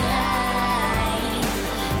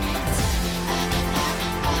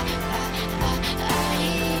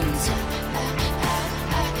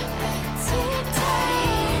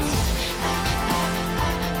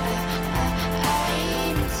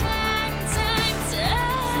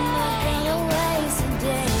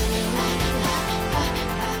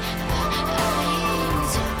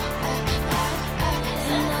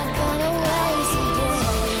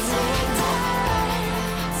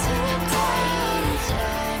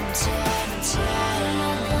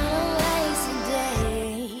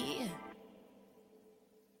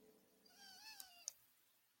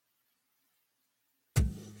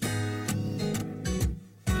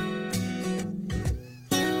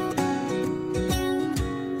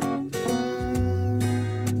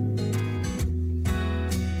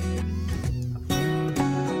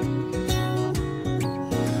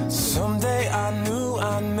 Someday I knew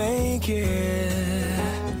I'd make it.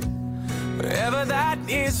 Wherever that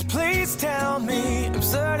is, please tell me.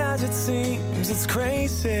 Absurd as it seems, it's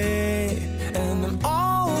crazy. And I'm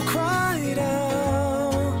all cried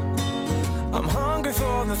out. I'm hungry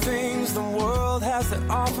for the things the world has to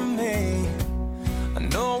offer me. I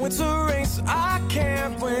know it's a race I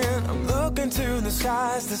can't win. I'm looking to the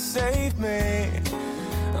skies to save me.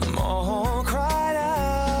 I'm all cried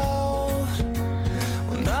out.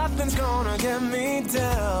 Well, nothing's gonna get me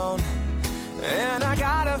down. And I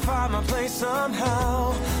gotta find my place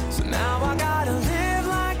somehow. So now I gotta live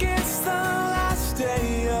like it's the last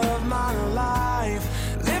day of my life.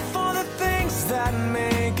 Live for the things that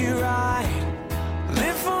make it right.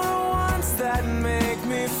 Live for the ones that make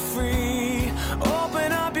me free.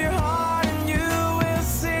 Open up your heart and you will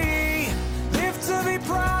see. Live to be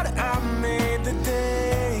proud I made the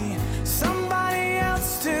day. Somebody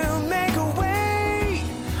else to make a way.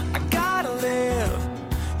 I gotta live,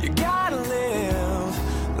 you gotta live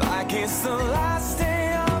like it's the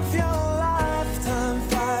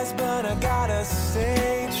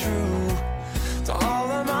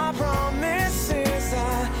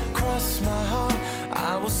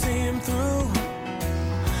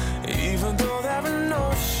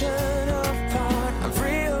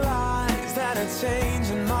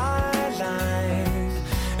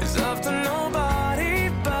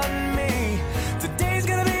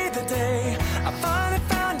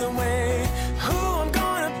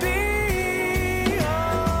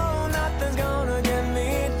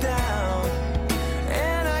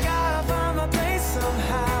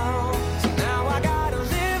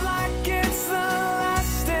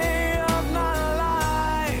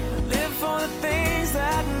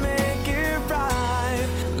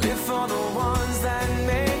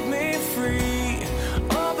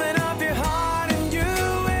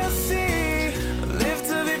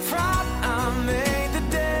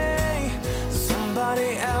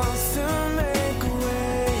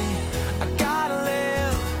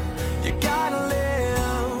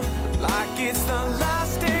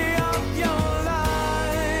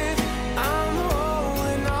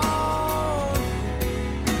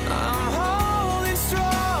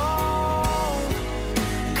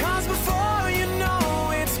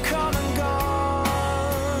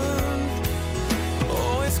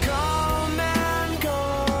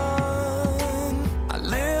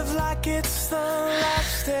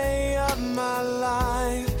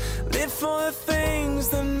for the things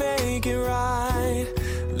that make it right.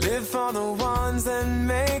 Live for the ones that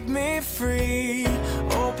make me free.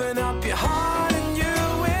 Open up your heart and you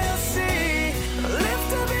will see. Live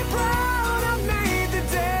to be proud, I've made the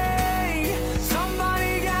day.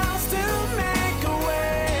 Somebody else to make a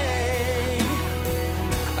way.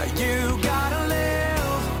 You gotta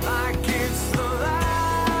live like it's the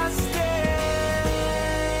last day.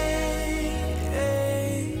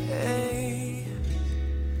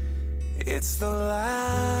 It's the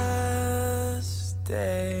last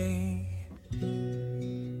day.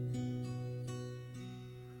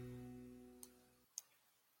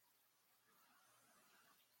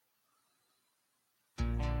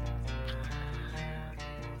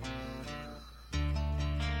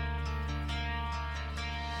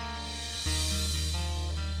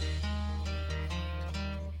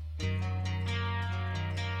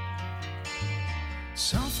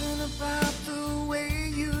 Something about the way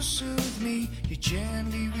you soothe me. You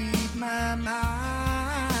gently read my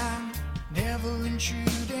mind. Never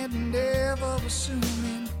intruding, never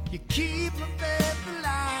assuming. You keep my faith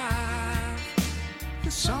alive.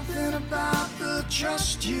 There's something about the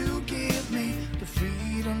trust you give me. The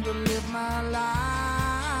freedom to live my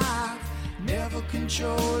life. Never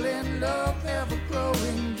controlling, love never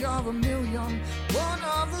growing. You're a million, one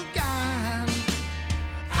of a kind.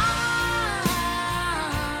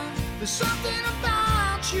 There's something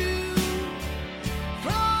about you.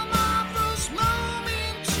 From our first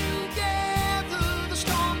moment together, the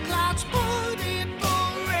storm clouds parted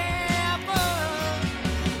forever.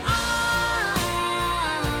 I'm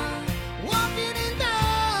walking in the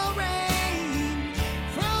rain.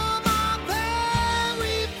 From our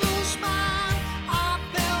very first smile, I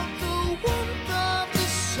felt the warmth of the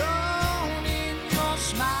sun in your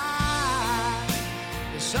smile.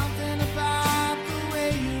 There's something about the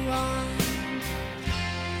way you are.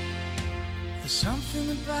 There's something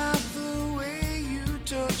about the way you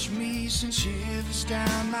touch me, sends shivers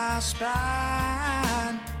down my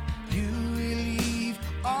spine. You relieve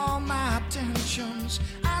all my tensions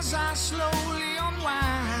as I slowly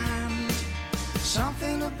unwind.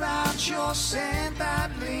 Something about your scent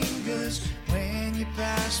that lingers when you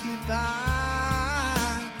pass me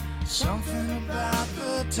by. Something about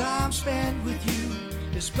the time spent with you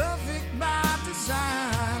is perfect by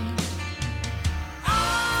design.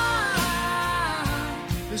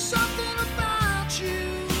 There's something about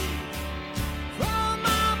you. From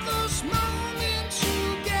our first moment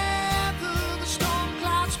together, the storm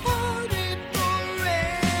clouds parted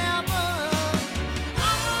forever.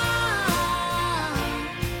 I'm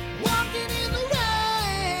walking in the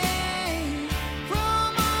rain.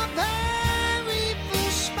 From our very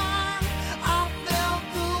first smile, I felt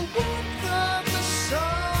the warmth of the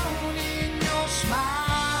sun in your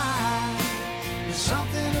smile. There's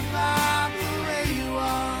something about the way you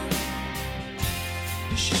are.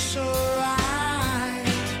 It's just so right.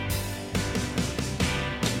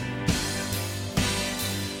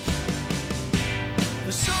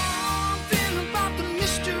 There's something about the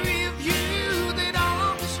mystery of you that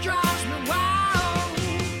always drives me wild.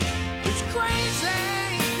 It's crazy,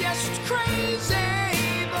 yes it's crazy,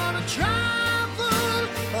 but I traveled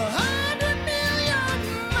 100 million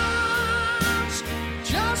miles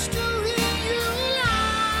just to hear you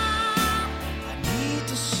laugh. I need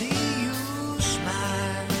to see you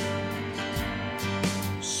smile,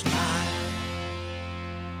 smile.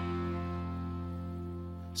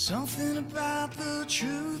 Something about the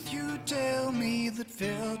truth you tell me that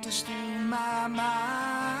filters through my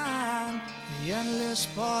mind. The endless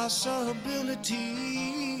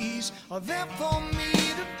possibilities are there for me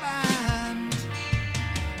to find.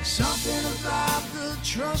 Something about the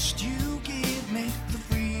trust you give me, the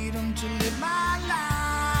freedom to live my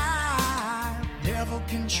life. Never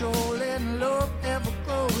controlling, love ever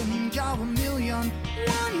growing. You're a million,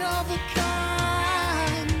 one of a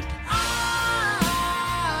kind.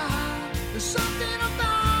 There's something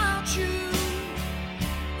about you.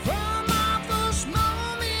 From our first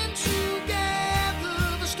moment together,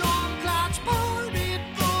 the storm clouds parted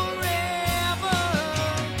forever.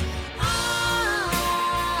 I'm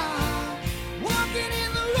walking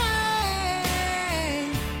in the rain.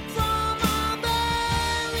 From our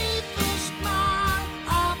very first smile,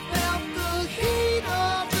 I felt the heat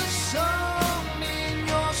of the sun in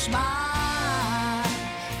your smile.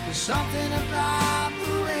 There's something about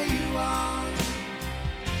the way you are.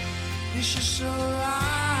 It's just so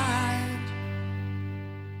right.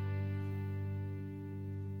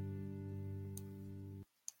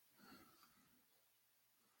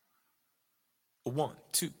 1,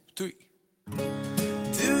 2, 3.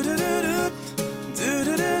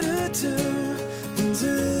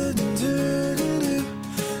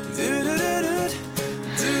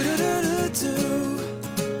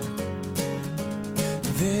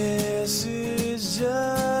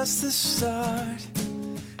 heart.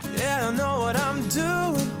 Yeah, I know what I'm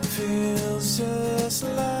doing feels just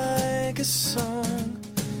like a song.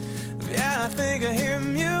 Yeah, I think I hear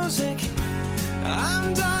music.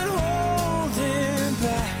 I'm done holding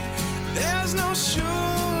back. There's no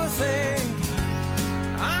sure thing.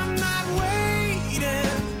 I'm not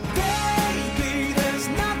waiting. Baby, there's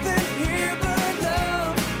nothing here but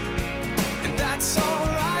love. And that's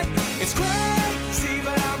alright. It's crazy,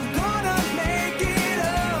 but I'm gonna make it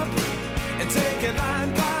up and take it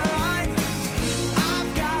line by line. I've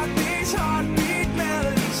got these heartbeat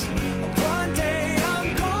melodies. One day I'm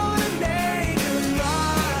gonna make it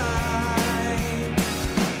right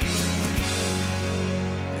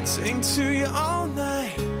and sing to you all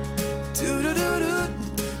night. Do do do do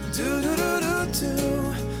do do do do do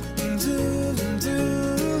do do.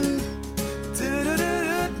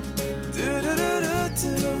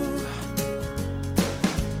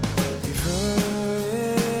 You've heard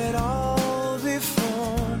it all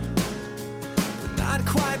before, but not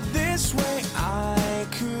quite this way. I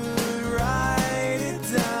could write it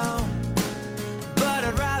down, but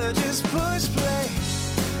I'd rather just push play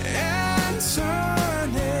and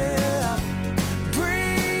turn it up.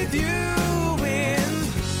 Breathe you in,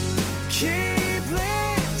 keep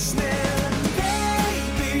listening.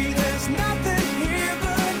 Baby, there's nothing here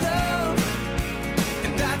but love,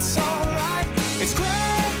 and that's alright. It's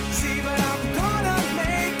crazy, but I'm gonna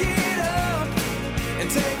make it up and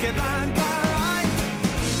take it line by line.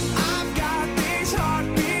 I've got these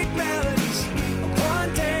heartbeat melodies. One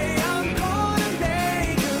day I'm gonna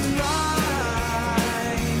make it right.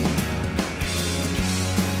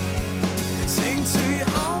 Sing to you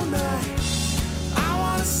all night. I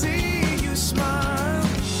wanna see you smile.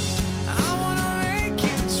 I wanna make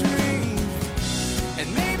you dream. And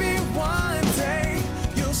maybe one day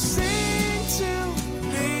you'll sing to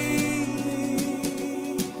me.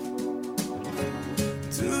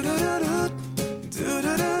 Do do do do do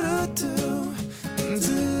do do do do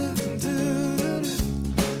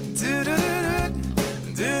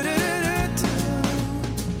do do.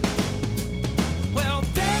 Well,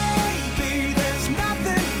 baby, there's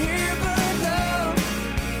nothing here but love,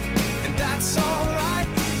 and that's alright.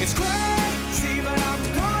 It's crazy, but I'm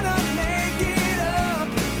gonna make it up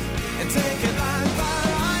and take it line by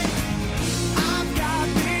line. I've got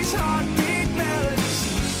these heartbeat melodies.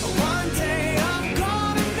 One day I'm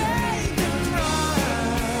gonna make it right.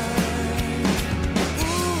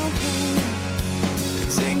 Ooh,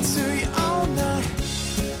 sing to you all night.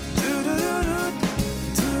 Do do do do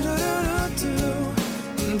do do do do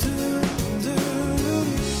do do.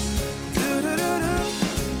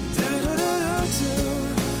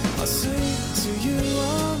 I'll sing to you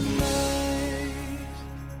all night.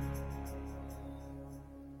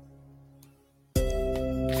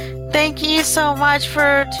 Thank you so much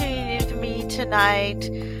for tuning in with me tonight.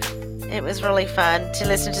 It was really fun to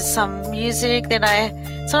listen to some music that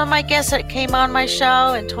some of my guests that came on my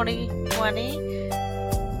show in 2020.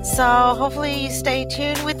 So hopefully you stay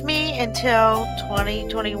tuned with me until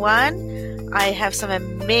 2021. I have some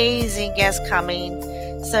amazing guests coming,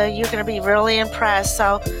 so you're going to be really impressed.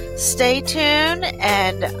 So stay tuned,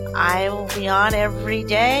 and I will be on every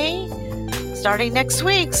day starting next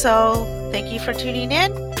week. So thank you for tuning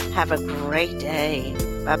in. Have a great day.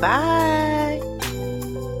 Bye-bye.